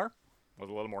little more, was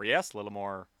a little more yes, a little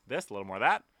more this, a little more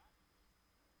that,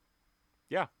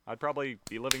 yeah, I'd probably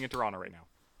be living in Toronto right now.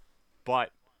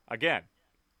 But, again,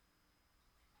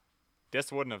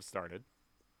 this wouldn't have started.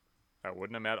 I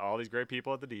wouldn't have met all these great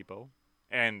people at the depot.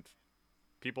 And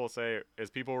people say,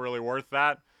 is people really worth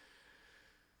that?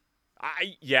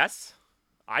 Yes,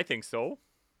 I think so.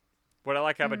 Would I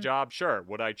like to have a job? Sure.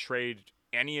 Would I trade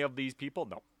any of these people?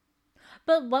 No.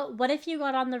 But what if you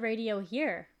got on the radio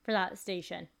here for that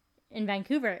station in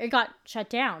Vancouver? It got shut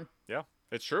down. Yeah,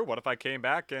 it's true. What if I came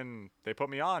back and they put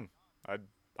me on? I'd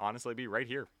honestly be right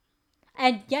here.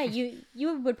 And yeah,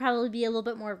 you would probably be a little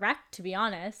bit more wrecked, to be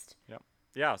honest.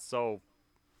 Yeah, so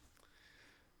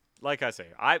like I say,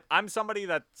 I'm somebody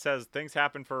that says things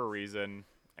happen for a reason,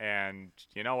 and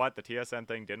you know what? The TSN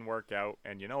thing didn't work out,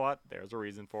 and you know what? There's a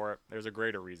reason for it. There's a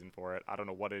greater reason for it. I don't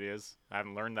know what it is. I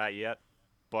haven't learned that yet,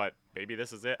 but maybe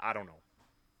this is it. I don't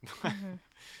know.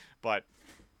 But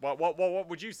what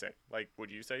would you say? Like,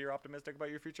 would you say you're optimistic about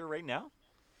your future right now?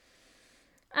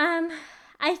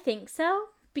 I think so.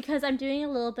 Because I'm doing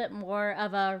a little bit more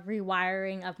of a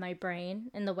rewiring of my brain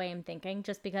in the way I'm thinking,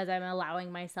 just because I'm allowing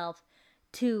myself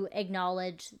to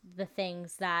acknowledge the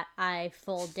things that I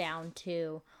fall down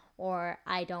to or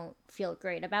I don't feel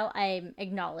great about. I'm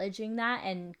acknowledging that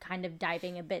and kind of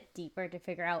diving a bit deeper to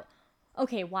figure out,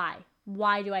 okay, why?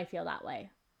 Why do I feel that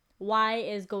way? Why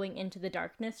is going into the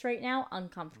darkness right now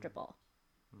uncomfortable?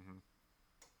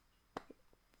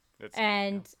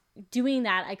 Doing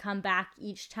that, I come back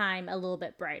each time a little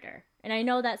bit brighter. And I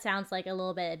know that sounds like a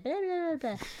little bit blah, blah,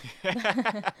 blah.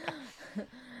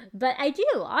 But I do,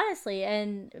 honestly.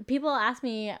 And people ask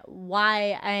me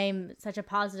why I'm such a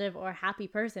positive or happy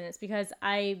person. It's because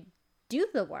I do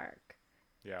the work.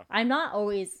 Yeah. I'm not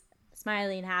always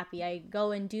smiling and happy. I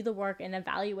go and do the work and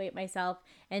evaluate myself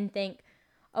and think,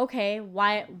 okay,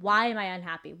 why am I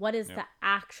unhappy? What is the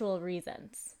actual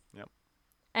reasons? Yep.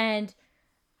 And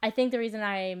I think the reason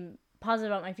I'm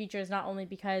positive about my future is not only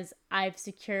because I've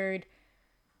secured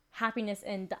happiness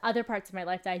in the other parts of my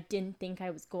life that I didn't think I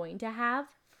was going to have.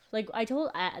 Like I told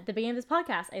at the beginning of this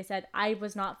podcast, I said I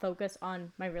was not focused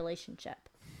on my relationship.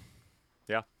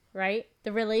 Yeah. Right?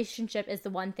 The relationship is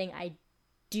the one thing I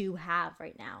do have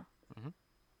right now.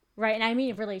 Right? And I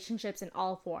mean relationships in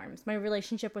all forms. My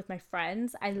relationship with my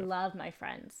friends. I love my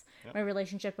friends. My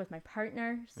relationship with my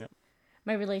partners.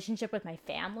 My relationship with my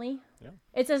family.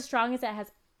 It's as strong as it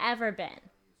has ever been.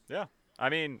 Yeah. I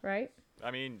mean, right?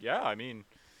 I mean, yeah. I mean,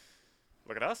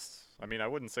 look at us. I mean, I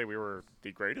wouldn't say we were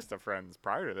the greatest of friends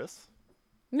prior to this.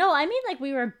 No, I mean, like,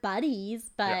 we were buddies,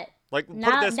 but like, put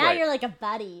now, it this now way. you're like a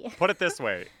buddy. Put it this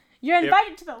way. You're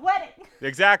invited to the wedding.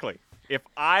 Exactly. If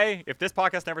this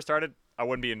podcast never started, I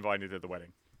wouldn't be invited to the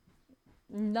wedding.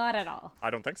 Not at all.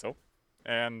 I don't think so.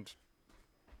 And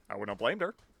I wouldn't have blamed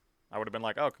her. I would have been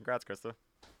like, oh, congrats, Krista.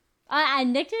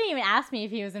 Nick didn't even ask me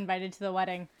if he was invited to the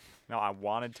wedding. No, I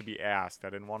wanted to be asked. I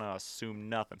didn't want to assume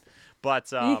nothing.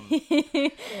 But,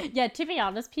 yeah, to be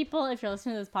honest, people, if you're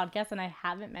listening to this podcast and I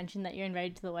haven't mentioned that you're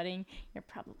invited to the wedding, you're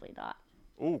probably not.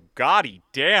 Ooh, gaudy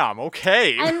damn.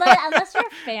 Okay. Unless you're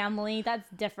family, that's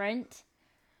different.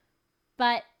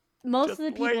 But most Just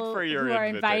of the wait people for your who are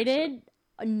invitation. invited,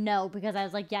 no, because I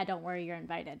was like, yeah, don't worry, you're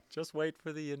invited. Just wait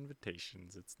for the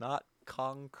invitations. It's not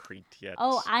concrete yet.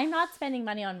 Oh, I'm not spending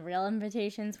money on real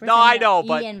invitations. We're No, I sending know, out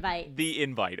but e-invite. the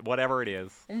invite, whatever it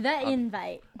is. The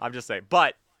invite. I'm just saying.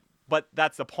 But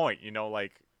that's the point, you know,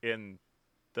 like in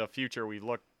the future we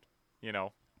look, you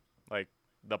know, like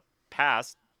the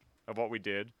past of what we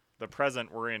did, the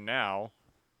present we're in now,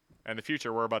 and the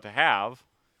future we're about to have.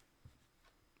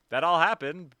 That all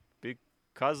happened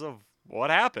because of what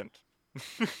happened.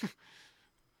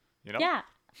 You know? Yeah,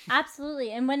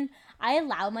 absolutely. And when I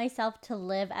allow myself to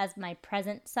live as my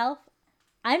present self,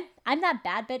 I'm that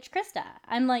bad bitch Krista.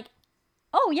 I'm like,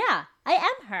 oh yeah, I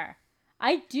am her.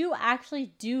 I do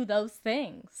actually do those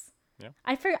things. Yeah.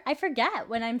 I forget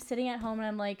when I'm sitting at home and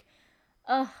I'm like,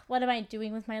 oh, what am I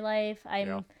doing with my life? I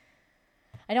don't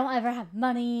ever have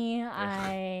money.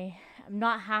 Yeah. I'm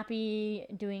not happy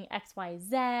doing X, Y,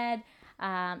 Z.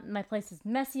 My place is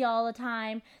messy all the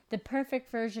time. The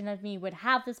perfect version of me would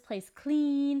have this place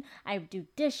clean. I would do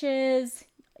dishes.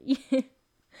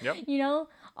 Yep. You know,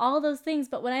 all those things.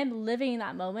 But when I'm living in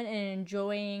that moment and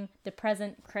enjoying the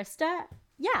present Krista,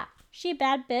 yeah, she a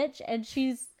bad bitch and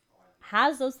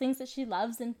has those things that she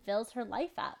loves and fills her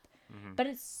life up. Mm-hmm. But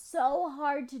it's so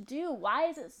hard to do. Why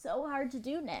is it so hard to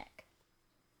do, Nick?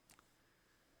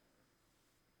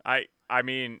 I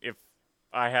mean, if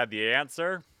I had the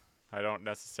answer, I don't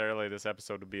necessarily this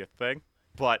episode would be a thing,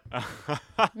 but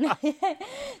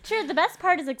True, the best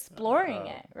part is exploring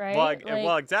it, right?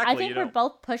 Well, exactly. I think we're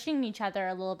both pushing each other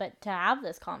a little bit to have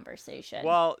this conversation.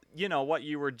 Well, you know what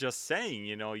you were just saying,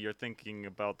 you know, you're thinking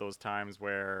about those times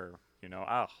where, you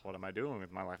know, what am I doing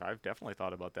with my life? I've definitely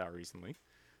thought about that recently.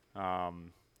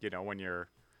 You know, when you're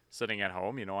sitting at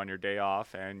home, you know, on your day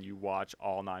off and you watch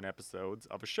all 9 episodes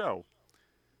of a show.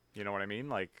 You know what I mean?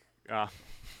 Like,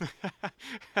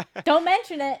 don't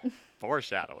mention it.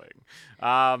 Foreshadowing.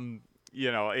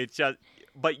 You know, it's just,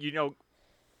 but you know,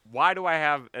 why do I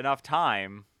have enough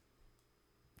time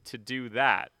to do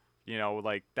that? You know,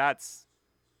 like that's,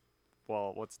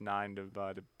 well, what's 9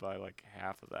 divided by like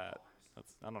half of that?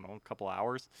 That's, I don't know, a couple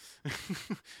hours.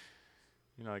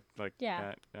 You know, like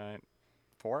yeah.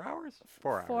 4 hours?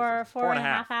 4 hours.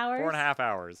 4.5 hours. 4.5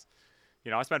 hours.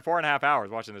 You know, I spent 4.5 hours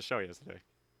watching the show yesterday.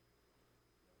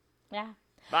 Yeah.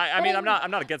 I mean, I'm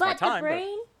not against my time. But the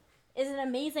brain is an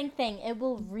amazing thing. It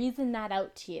will reason that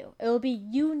out to you. It will be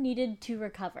you needed to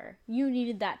recover. You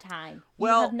needed that time.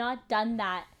 Well, you have not done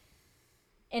that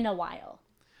in a while.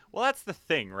 Well, that's the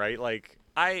thing, right? Like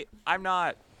I'm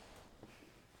not.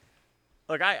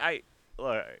 Like I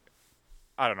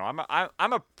don't know.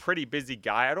 I'm a pretty busy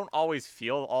guy. I don't always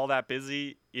feel all that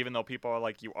busy, even though people are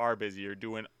like, you are busy. You're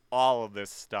doing all of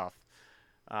this stuff.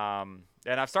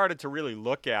 And I've started to really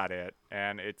look at it,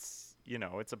 and it's, you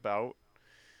know, it's about,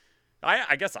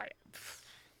 I guess I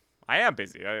am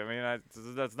busy. I mean,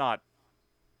 that's not,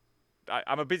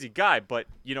 I'm a busy guy, but,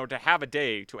 you know, to have a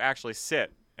day to actually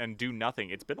sit and do nothing,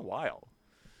 it's been a while.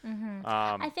 Mm-hmm.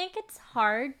 I think it's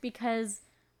hard because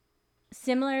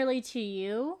similarly to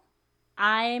you,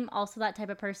 I'm also that type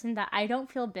of person that I don't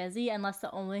feel busy unless the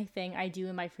only thing I do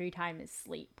in my free time is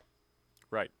sleep.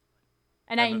 Right.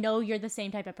 And I know you're the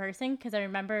same type of person because I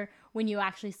remember when you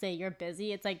actually say you're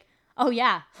busy, it's like, oh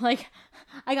yeah, like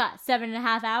I got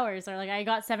 7.5 hours or like I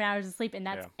got 7 hours of sleep and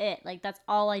that's it. Like that's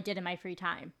all I did in my free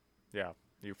time. Yeah.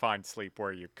 You find sleep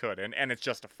where you could and it's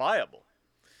justifiable.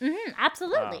 Mm-hmm,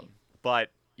 absolutely.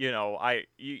 But, you know, I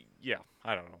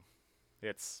don't know.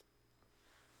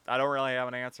 I don't really have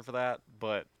an answer for that,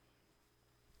 but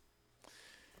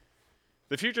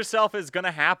the future self is going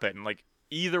to happen. Like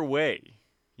either way.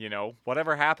 You know,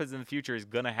 whatever happens in the future is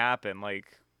going to happen.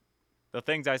 Like, the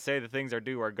things I say, the things I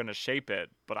do are going to shape it.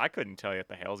 But I couldn't tell you what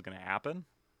the hell is going to happen.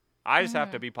 I just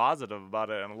have to be positive about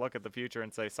it and look at the future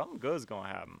and say, something good is going to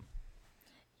happen.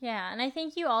 Yeah, and I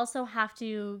think you also have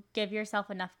to give yourself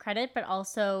enough credit, but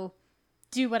also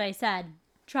do what I said.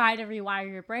 Try to rewire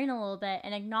your brain a little bit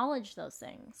and acknowledge those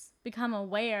things. Become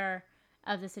aware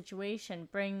of the situation.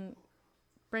 Bring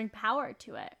power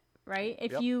to it, right?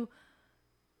 If you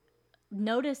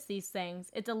notice these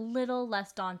things, it's a little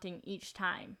less daunting each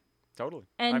time. Totally.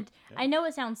 And I know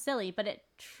it sounds silly, but it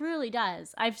truly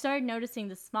does. I've started noticing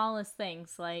the smallest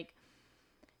things, like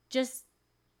just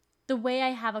the way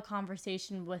I have a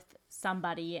conversation with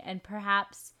somebody, and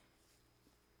perhaps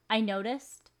I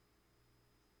noticed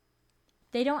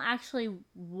they don't actually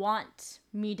want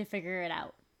me to figure it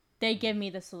out. They give me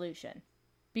the solution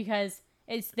because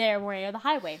it's their way or the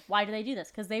highway. Why do they do this?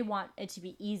 Because they want it to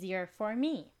be easier for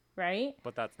me. right?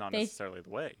 But that's not They necessarily the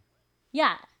way.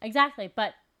 Yeah, exactly.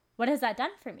 But what has that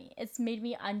done for me? It's made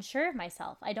me unsure of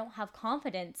myself. I don't have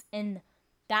confidence in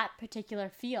that particular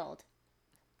field.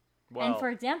 And for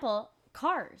Well, example,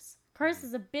 cars. Cars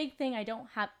is a big thing I don't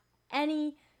have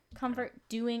any comfort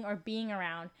doing or being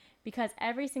around because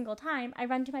every single time I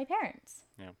run to my parents.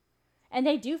 yeah. And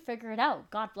they do figure it out.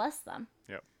 God bless them.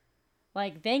 Yep.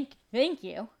 Like, thank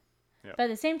you. Yep. But at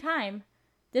the same time,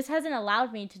 this hasn't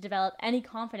allowed me to develop any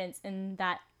confidence in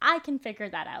that I can figure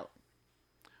that out.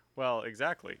 Well,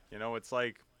 exactly. You know, it's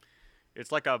like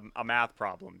a math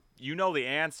problem. You know the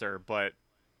answer, but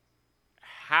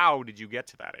how did you get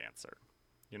to that answer?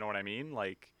 You know what I mean?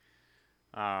 Like,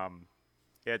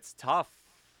 it's tough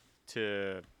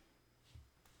to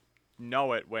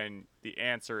know it when the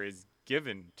answer is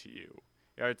given to you.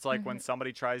 You know, it's like when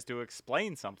somebody tries to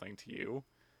explain something to you,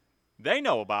 they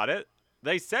know about it,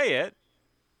 they say it.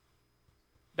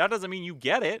 That doesn't mean you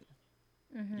get it.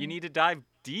 You need to dive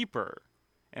deeper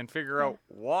and figure out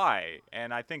why.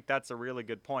 And I think that's a really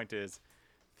good point, is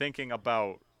thinking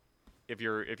about if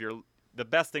you're the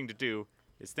best thing to do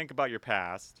is think about your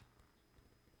past,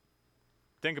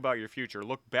 think about your future,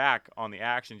 look back on the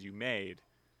actions you made,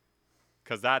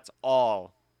 because that's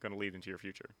all going to lead into your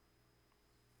future.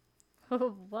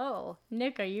 Oh, whoa.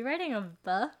 Nick, are you writing a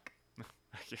book?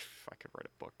 If I could write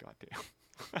a book,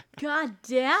 goddamn. God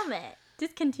damn it.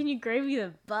 Discontinued Gravy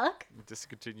the book?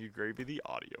 Discontinued Gravy, the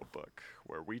audiobook,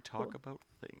 where we talk about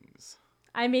things.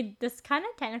 I mean, this kind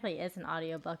of technically is an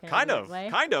audiobook in a Kind weird of, way.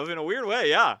 in a weird way,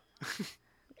 yeah.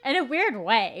 In a weird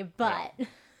way, but...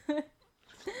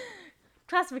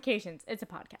 Classifications, it's a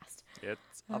podcast.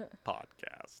 It's a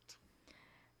podcast.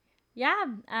 Yeah,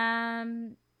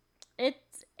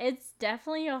 it's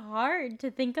definitely hard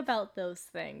to think about those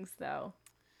things, though.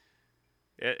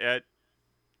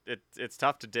 It's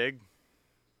tough to dig.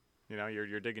 You know,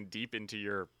 you're digging deep into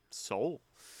your soul,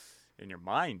 in your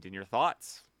mind, in your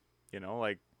thoughts. You know,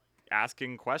 like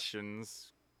asking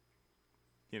questions.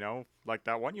 You know, like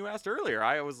that one you asked earlier.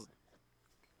 I was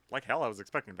like, hell, I was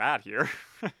expecting that here.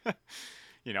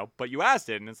 You know, but you asked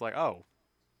it, and it's like, oh,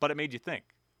 but it made you think.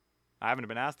 I haven't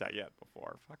been asked that yet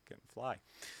before. Fucking fly.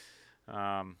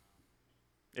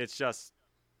 It's just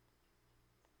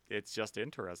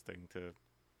interesting to,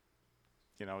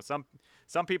 you know,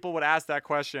 some people would ask that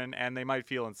question and they might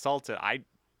feel insulted. I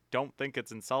don't think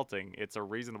it's insulting. It's a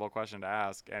reasonable question to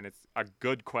ask, and it's a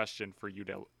good question for you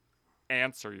to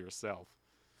answer yourself.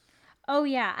 Oh,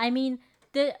 yeah. I mean,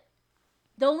 the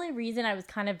only reason I was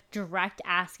kind of direct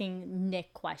asking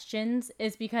Nick questions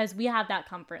is because we have that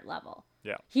comfort level.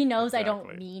 Yeah. He knows exactly. I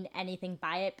don't mean anything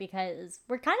by it because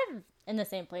we're kind of in the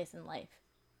same place in life.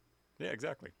 Yeah,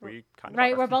 exactly. We kind of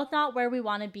right. are. We're both not where we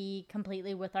want to be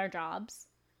completely with our jobs.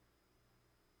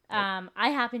 Yep. I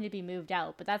happen to be moved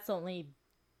out, but that's the only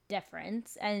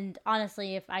difference. And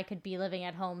honestly, if I could be living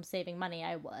at home saving money,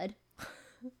 I would.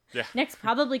 Yeah. Nick's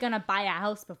probably going to buy a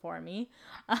house before me.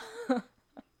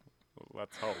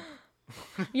 Let's hope.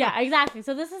 Yeah, exactly.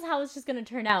 So this is how it's just going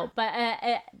to turn out. But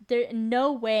there,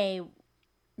 no way,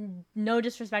 no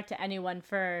disrespect to anyone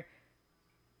for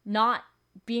not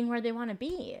being where they want to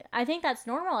be. I think that's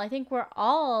normal. I think we're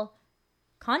all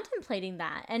contemplating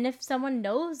that. And if someone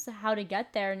knows how to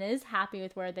get there and is happy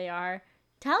with where they are,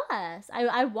 tell us.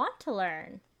 I want to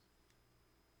learn.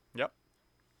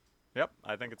 Yep.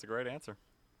 I think it's a great answer.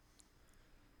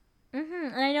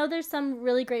 And I know there's some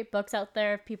really great books out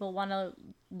there if people want to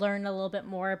learn a little bit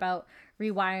more about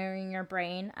rewiring your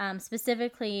brain.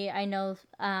 Specifically, I know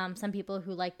some people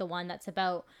who like the one that's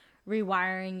about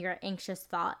rewiring your anxious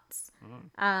thoughts.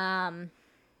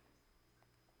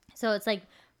 So it's like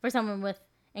for someone with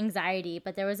anxiety,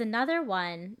 but there was another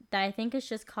one that I think is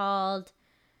just called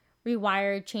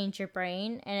Rewire Change Your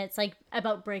Brain, and it's like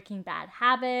about breaking bad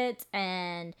habits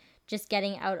and just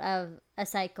getting out of a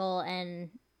cycle, and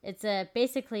it's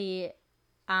basically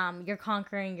you're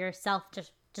conquering your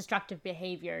self-destructive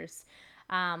behaviors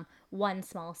one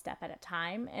small step at a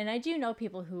time. And I do know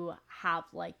people who have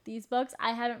liked these books.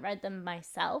 I haven't read them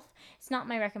myself. It's not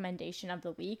my recommendation of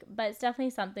the week, but it's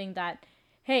definitely something that,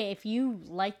 hey, if you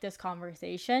like this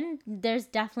conversation, there's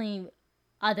definitely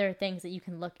other things that you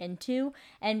can look into.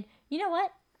 And you know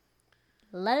what?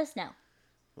 Let us know.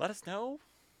 Let us know.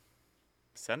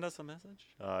 Send us a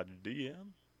message.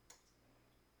 DM.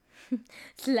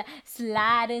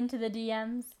 Slide into the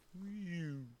DMs.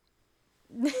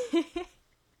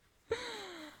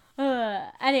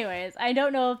 Anyways, I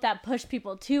don't know if that pushed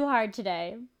people too hard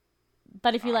today,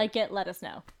 but if you like it, let us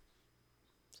know.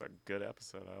 It's a good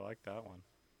episode. I like that one.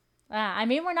 I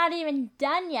mean, we're not even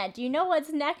done yet. Do you know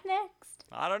what's next?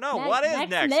 I don't know. What is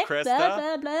next, Krista?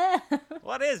 Blah, blah, blah.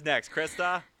 What is next,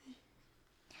 Krista?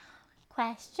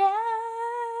 Questions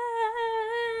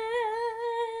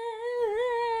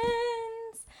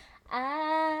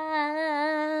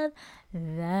of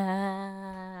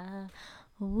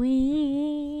the week.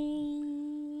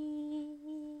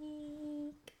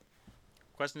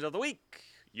 Questions of the week.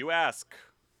 You ask,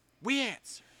 we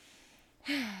answer.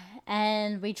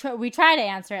 And we try to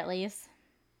answer at least.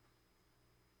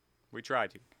 We try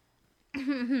to.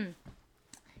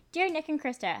 Dear Nick and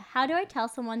Krista, how do I tell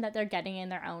someone that they're getting in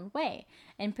their own way?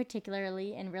 And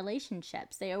particularly in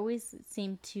relationships. They always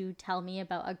seem to tell me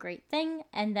about a great thing,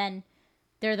 and then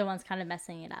they're the ones kind of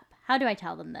messing it up. How do I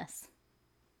tell them this?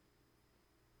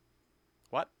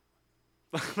 What?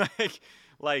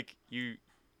 like you're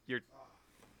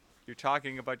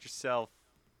talking about yourself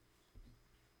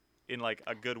in like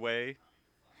a good way.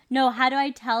 No, how do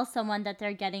I tell someone that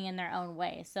they're getting in their own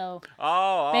way? So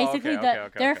basically, okay,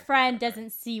 their friend okay.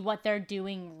 doesn't see what they're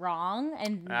doing wrong,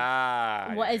 and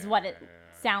what it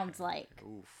sounds like.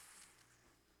 Oof.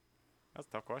 That's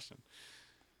a tough question.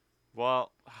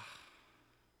 Well,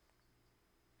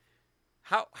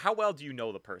 how well do you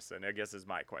know the person, I guess is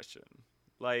my question.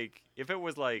 Like, if it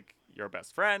was like your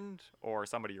best friend or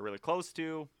somebody you're really close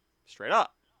to, straight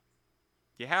up,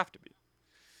 you have to be.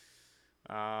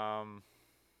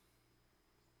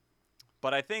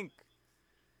 But I think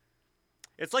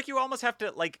it's like you almost have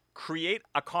to like create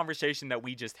a conversation that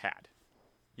we just had.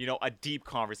 You know, a deep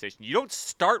conversation. You don't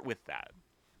start with that.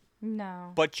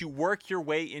 No. But you work your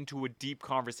way into a deep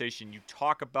conversation. You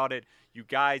talk about it. You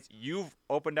guys, you've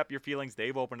opened up your feelings.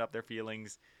 They've opened up their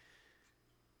feelings.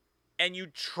 And you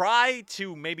try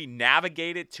to maybe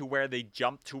navigate it to where they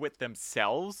jump to it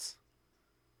themselves.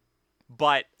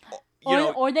 But...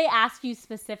 Or they ask you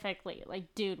specifically,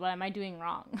 like, dude, what am I doing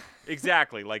wrong?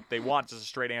 Exactly. Like, they want just a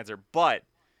straight answer. But,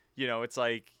 it's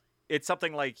like, it's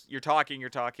something like you're talking,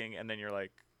 and then you're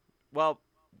like, well,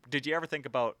 did you ever think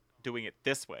about doing it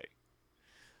this way?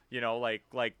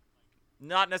 Like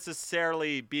not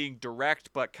necessarily being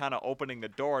direct, but kind of opening the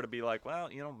door to be like, well,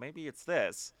 maybe it's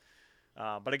this.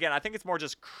 But again, I think it's more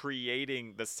just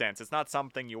creating the sense. It's not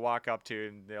something you walk up to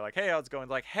and they're like, hey, how's it going?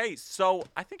 Like, hey, so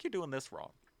I think you're doing this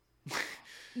wrong.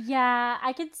 Yeah,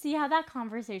 I could see how that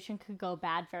conversation could go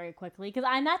bad very quickly, because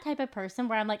I'm that type of person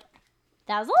where I'm like,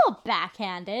 that was a little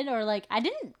backhanded, or like, I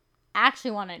didn't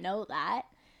actually want to know that.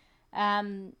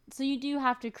 So you do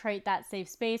have to create that safe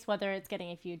space, whether it's getting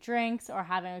a few drinks or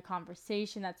having a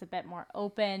conversation that's a bit more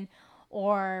open,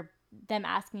 or them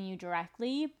asking you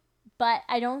directly. But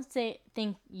I don't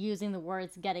think using the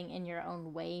words getting in your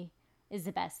own way is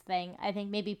the best thing. I think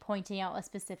maybe pointing out a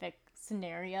specific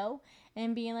scenario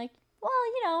and being like,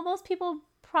 well, most people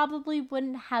probably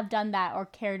wouldn't have done that or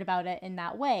cared about it in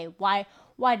that way. Why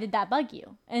did that bug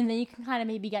you? And then you can kind of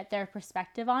maybe get their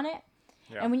perspective on it.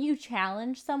 Yeah. And when you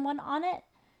challenge someone on it,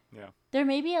 they're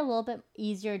maybe a little bit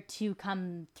easier to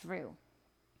come through.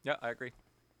 Yeah, I agree.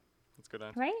 That's a good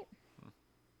answer. Right?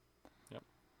 Yep.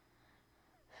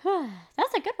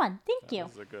 That's a good one. Thank you.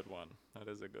 That is a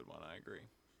good one. I agree.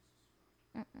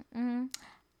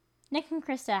 Nick and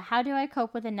Krista, how do I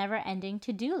cope with a never-ending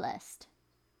to-do list?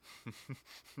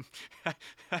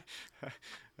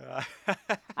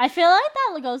 I feel like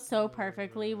that goes so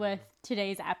perfectly with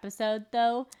today's episode,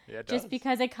 though. Yeah, it just does.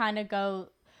 Because it kind of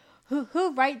go,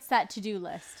 who writes that to-do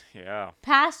list? Yeah.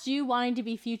 Past you wanting to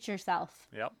be future self.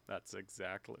 Yep, that's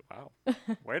exactly, wow.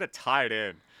 Way to tie it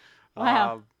in.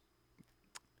 Wow.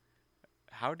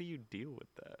 How do you deal with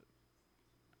that?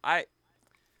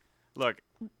 Look,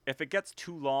 if it gets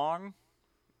too long,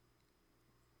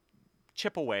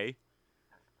 chip away.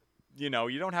 You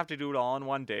don't have to do it all in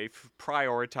one day.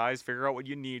 Prioritize, figure out what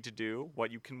you need to do,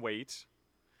 what you can wait.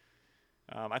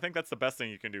 I think that's the best thing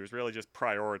you can do is really just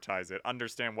prioritize it.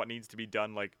 Understand what needs to be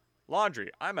done, like laundry.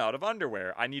 I'm out of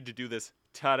underwear. I need to do this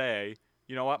today.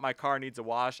 You know what? My car needs a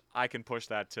wash. I can push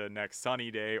that to next sunny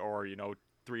day or,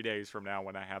 3 days from now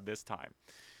when I have this time.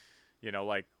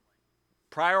 Like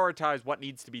prioritize what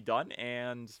needs to be done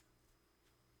and,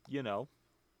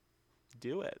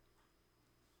 do it.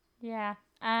 Yeah.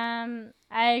 I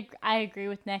agree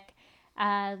with Nick.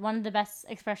 One of the best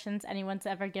expressions anyone's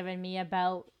ever given me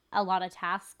about a lot of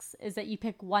tasks is that you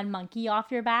pick one monkey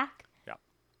off your back. Yeah.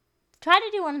 Try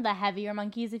to do one of the heavier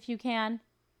monkeys if you can,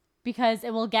 because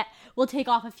we'll take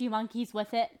off a few monkeys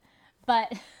with it,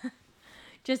 but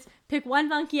just pick one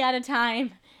monkey at a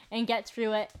time and get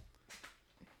through it.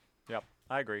 Yep.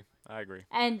 I agree.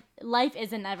 And life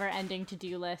is a never-ending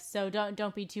to-do list, so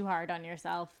don't be too hard on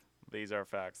yourself. These are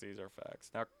facts.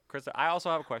 Now, Krista, I also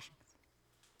have a question.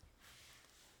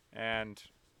 and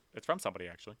it's from somebody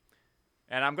actually.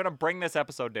 And I'm gonna bring this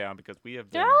episode down because we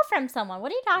have been. They're all from someone.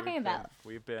 What are you talking about?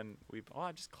 Oh,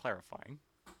 I'm just clarifying.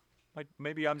 Like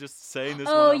maybe I'm just saying this.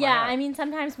 Oh one on my yeah, head. I mean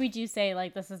sometimes we do say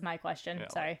like this is my question. Yeah,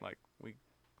 Sorry. Like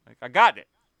I got it.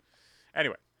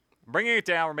 Anyway, bringing it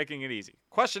down, we're making it easy.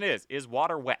 Question is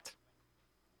water wet?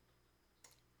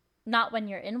 Not when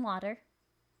you're in water.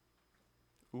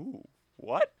 Ooh,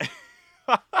 what?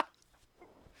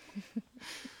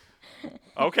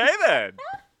 Okay then.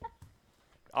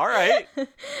 All right.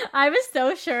 I was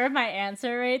so sure of my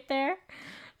answer right there.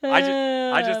 What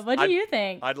do you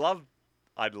think? I'd love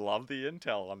the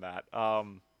intel on that.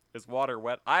 Is water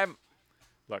wet? I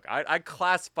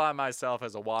classify myself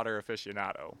as a water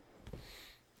aficionado.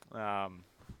 And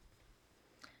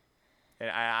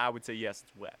I would say yes,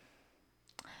 it's wet.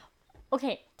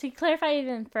 Okay, to clarify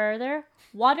even further,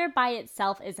 water by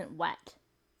itself isn't wet.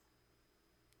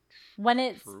 When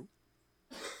it's True.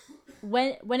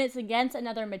 when it's against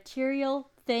another material,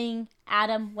 thing,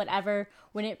 atom, whatever,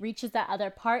 when it reaches that other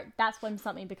part, that's when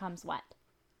something becomes wet.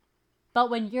 But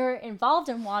when you're involved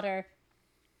in water,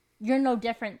 you're no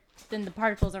different than the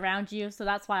particles around you, so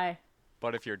that's why.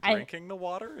 But if you're drinking the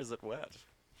water, is it wet?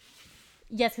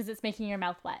 Yes, because it's making your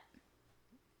mouth wet.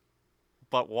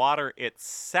 But water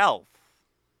itself,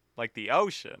 like the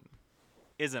ocean,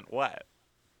 isn't wet.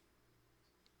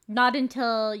 Not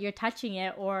until you're touching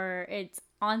it or it's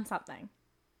on something.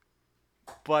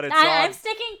 But it's I'm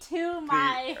sticking to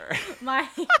my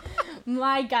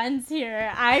guns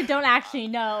here. I don't actually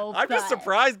know. I'm just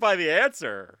surprised by the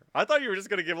answer. I thought you were just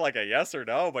going to give like a yes or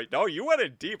no, but no, you went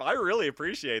in deep. I really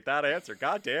appreciate that answer.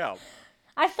 God damn.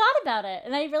 I've thought about it,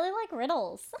 and I really like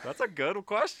riddles. That's a good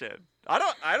question. I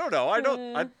don't know. I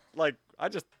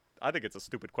think it's a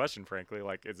stupid question, frankly.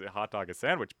 Like, is it hot dog a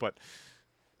sandwich? But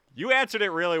you answered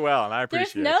it really well, and I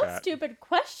appreciate There's no that. stupid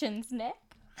questions, Nick.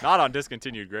 Not on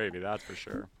discontinued gravy, that's for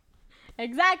sure.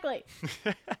 Exactly.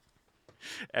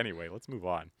 Anyway, let's move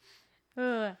on.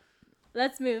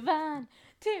 Let's move on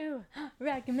to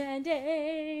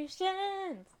recommendations.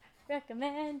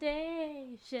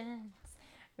 Recommendations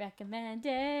of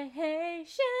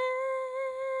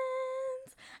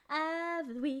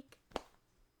the week.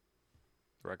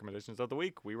 Recommendations of the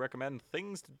week. We recommend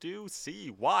things to do,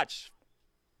 see, watch,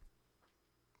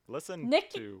 listen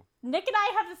to. Nick and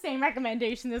I have the same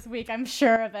recommendation this week. I'm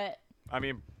sure of it. I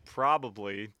mean,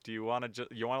 probably. Do you want to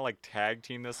like tag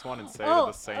team this one and say it at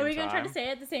the same time? Are we gonna try to say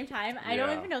it at the same time? I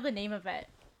don't even know the name of it.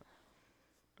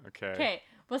 Okay. Okay,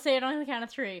 we'll say it on the count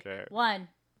of 3. Okay. 1,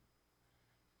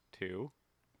 2,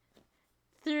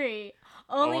 3.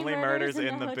 Only murders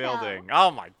in the hotel. building. Oh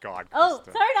my God. Oh,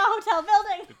 Krista. sorry, not hotel,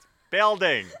 building. It's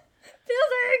building.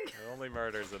 Building. Only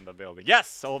murders in the building.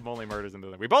 Yes, only murders in the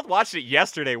building. We both watched it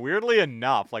yesterday. Weirdly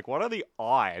enough, like what are the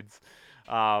odds?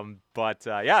 Yeah,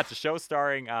 it's a show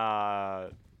starring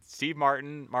Steve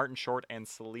Martin, Martin Short, and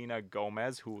Selena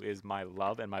Gomez, who is my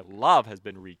love, and my love has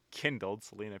been rekindled.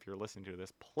 Selena, if you're listening to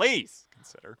this, please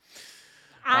consider.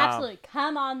 Absolutely,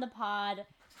 come on the pod,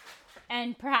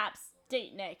 and perhaps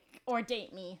date Nick or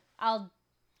date me. I'll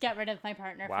get rid of my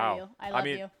partner for you. I love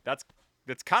you.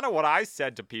 That's kind of what I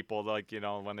said to people, like,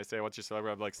 when they say, what's your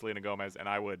celebrity? I'd be like Selena Gomez, and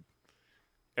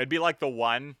it'd be like the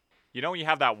one, when you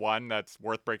have that one that's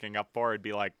worth breaking up for, it'd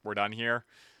be like, we're done here.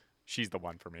 She's the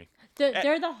one for me.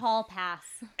 They're the hall pass.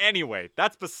 Anyway,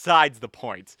 that's besides the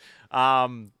point.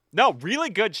 No, really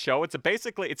good show. It's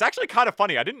actually kind of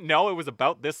funny. I didn't know it was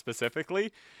about this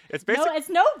specifically. It's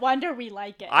no wonder we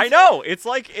like it. I know. It's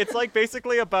like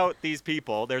basically about these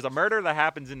people. There's a murder that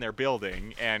happens in their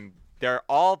building, and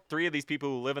all 3 of these people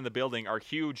who live in the building are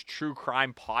huge true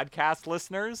crime podcast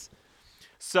listeners.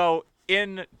 So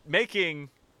in making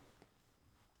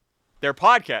their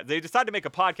podcast, they decided to make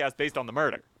a podcast based on the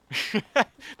murder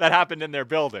that happened in their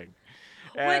building.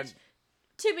 And which,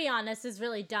 to be honest, is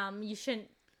really dumb. You should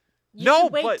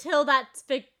wait till that's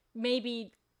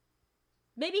maybe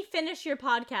finish your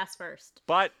podcast first.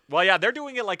 But, well, yeah, they're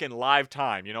doing it like in live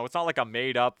time. It's not like a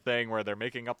made-up thing where they're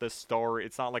making up this story.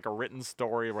 It's not like a written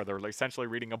story where they're essentially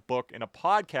reading a book in a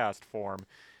podcast form.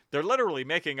 They're literally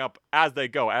making up as they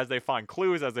go, as they find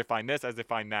clues, as they find this, as they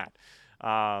find that.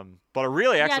 But a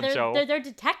really excellent show. They're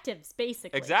detectives,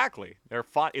 basically. Exactly. They're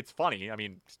fun. It's funny. I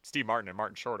mean, Steve Martin and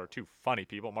Martin Short are 2 funny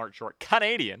people. Martin Short,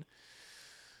 Canadian.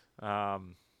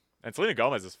 And Selena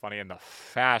Gomez is funny in the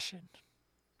fashion.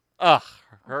 Ugh,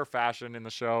 her fashion in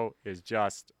the show is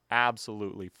just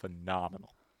absolutely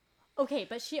phenomenal. Okay,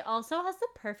 but she also has the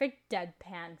perfect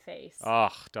deadpan face.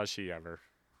 Ugh, does she ever?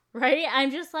 Right? I'm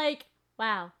just like,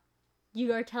 wow.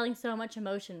 You are telling so much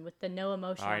emotion with the no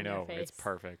emotion on your face. It's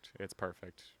perfect. It's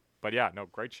perfect. But yeah, no,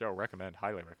 great show. Recommend.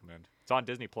 Highly recommend. It's on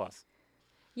Disney Plus.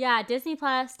 Yeah, Disney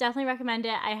Plus. Definitely recommend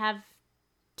it. I have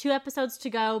 2 episodes to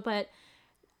go, but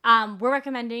we're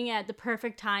recommending it at the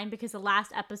perfect time because the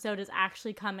last episode is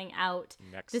actually coming out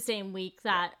the same week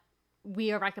that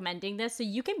we are recommending this. So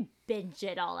you can binge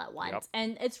it all at once. Yep.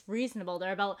 And it's reasonable.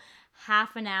 They're about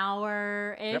half an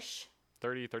hour-ish. Yep.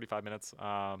 30, 35 minutes.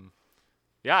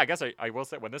 Yeah, I guess I will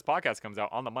say when this podcast comes out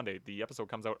on the Monday, the episode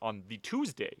comes out on the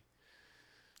Tuesday.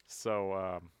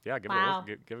 So yeah, give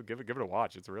it a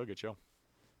watch. It's a really good show.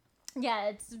 Yeah,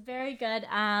 it's very good.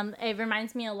 It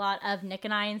reminds me a lot of Nick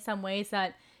and I in some ways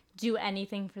that do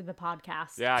anything for the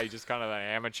podcast. Yeah, you just kind of the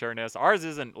amateurness. Ours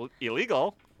isn't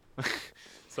illegal,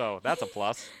 so that's a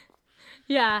plus.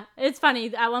 Yeah, it's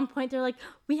funny. At one point, they're like,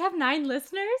 "We have 9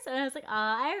 listeners," and I was like, "Oh,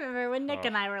 I remember when Nick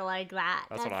and I were like that.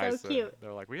 That's what so I said. cute."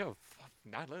 They're like, "We have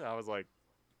 9 listeners." I was like,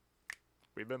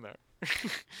 "We've been there."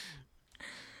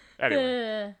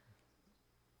 Anyway,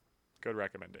 good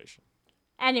recommendation.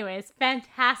 Anyways,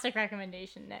 fantastic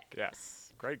recommendation, Nick.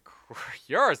 Yes, great.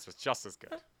 Yours was just as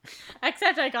good.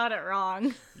 Except I got it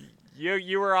wrong.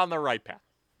 You were on the right path.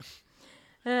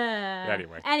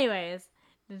 Anyways,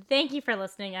 thank you for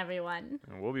listening, everyone.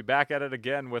 And we'll be back at it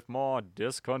again with more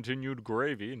Discontinued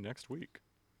Gravy next week.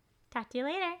 Talk to you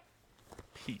later.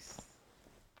 Peace.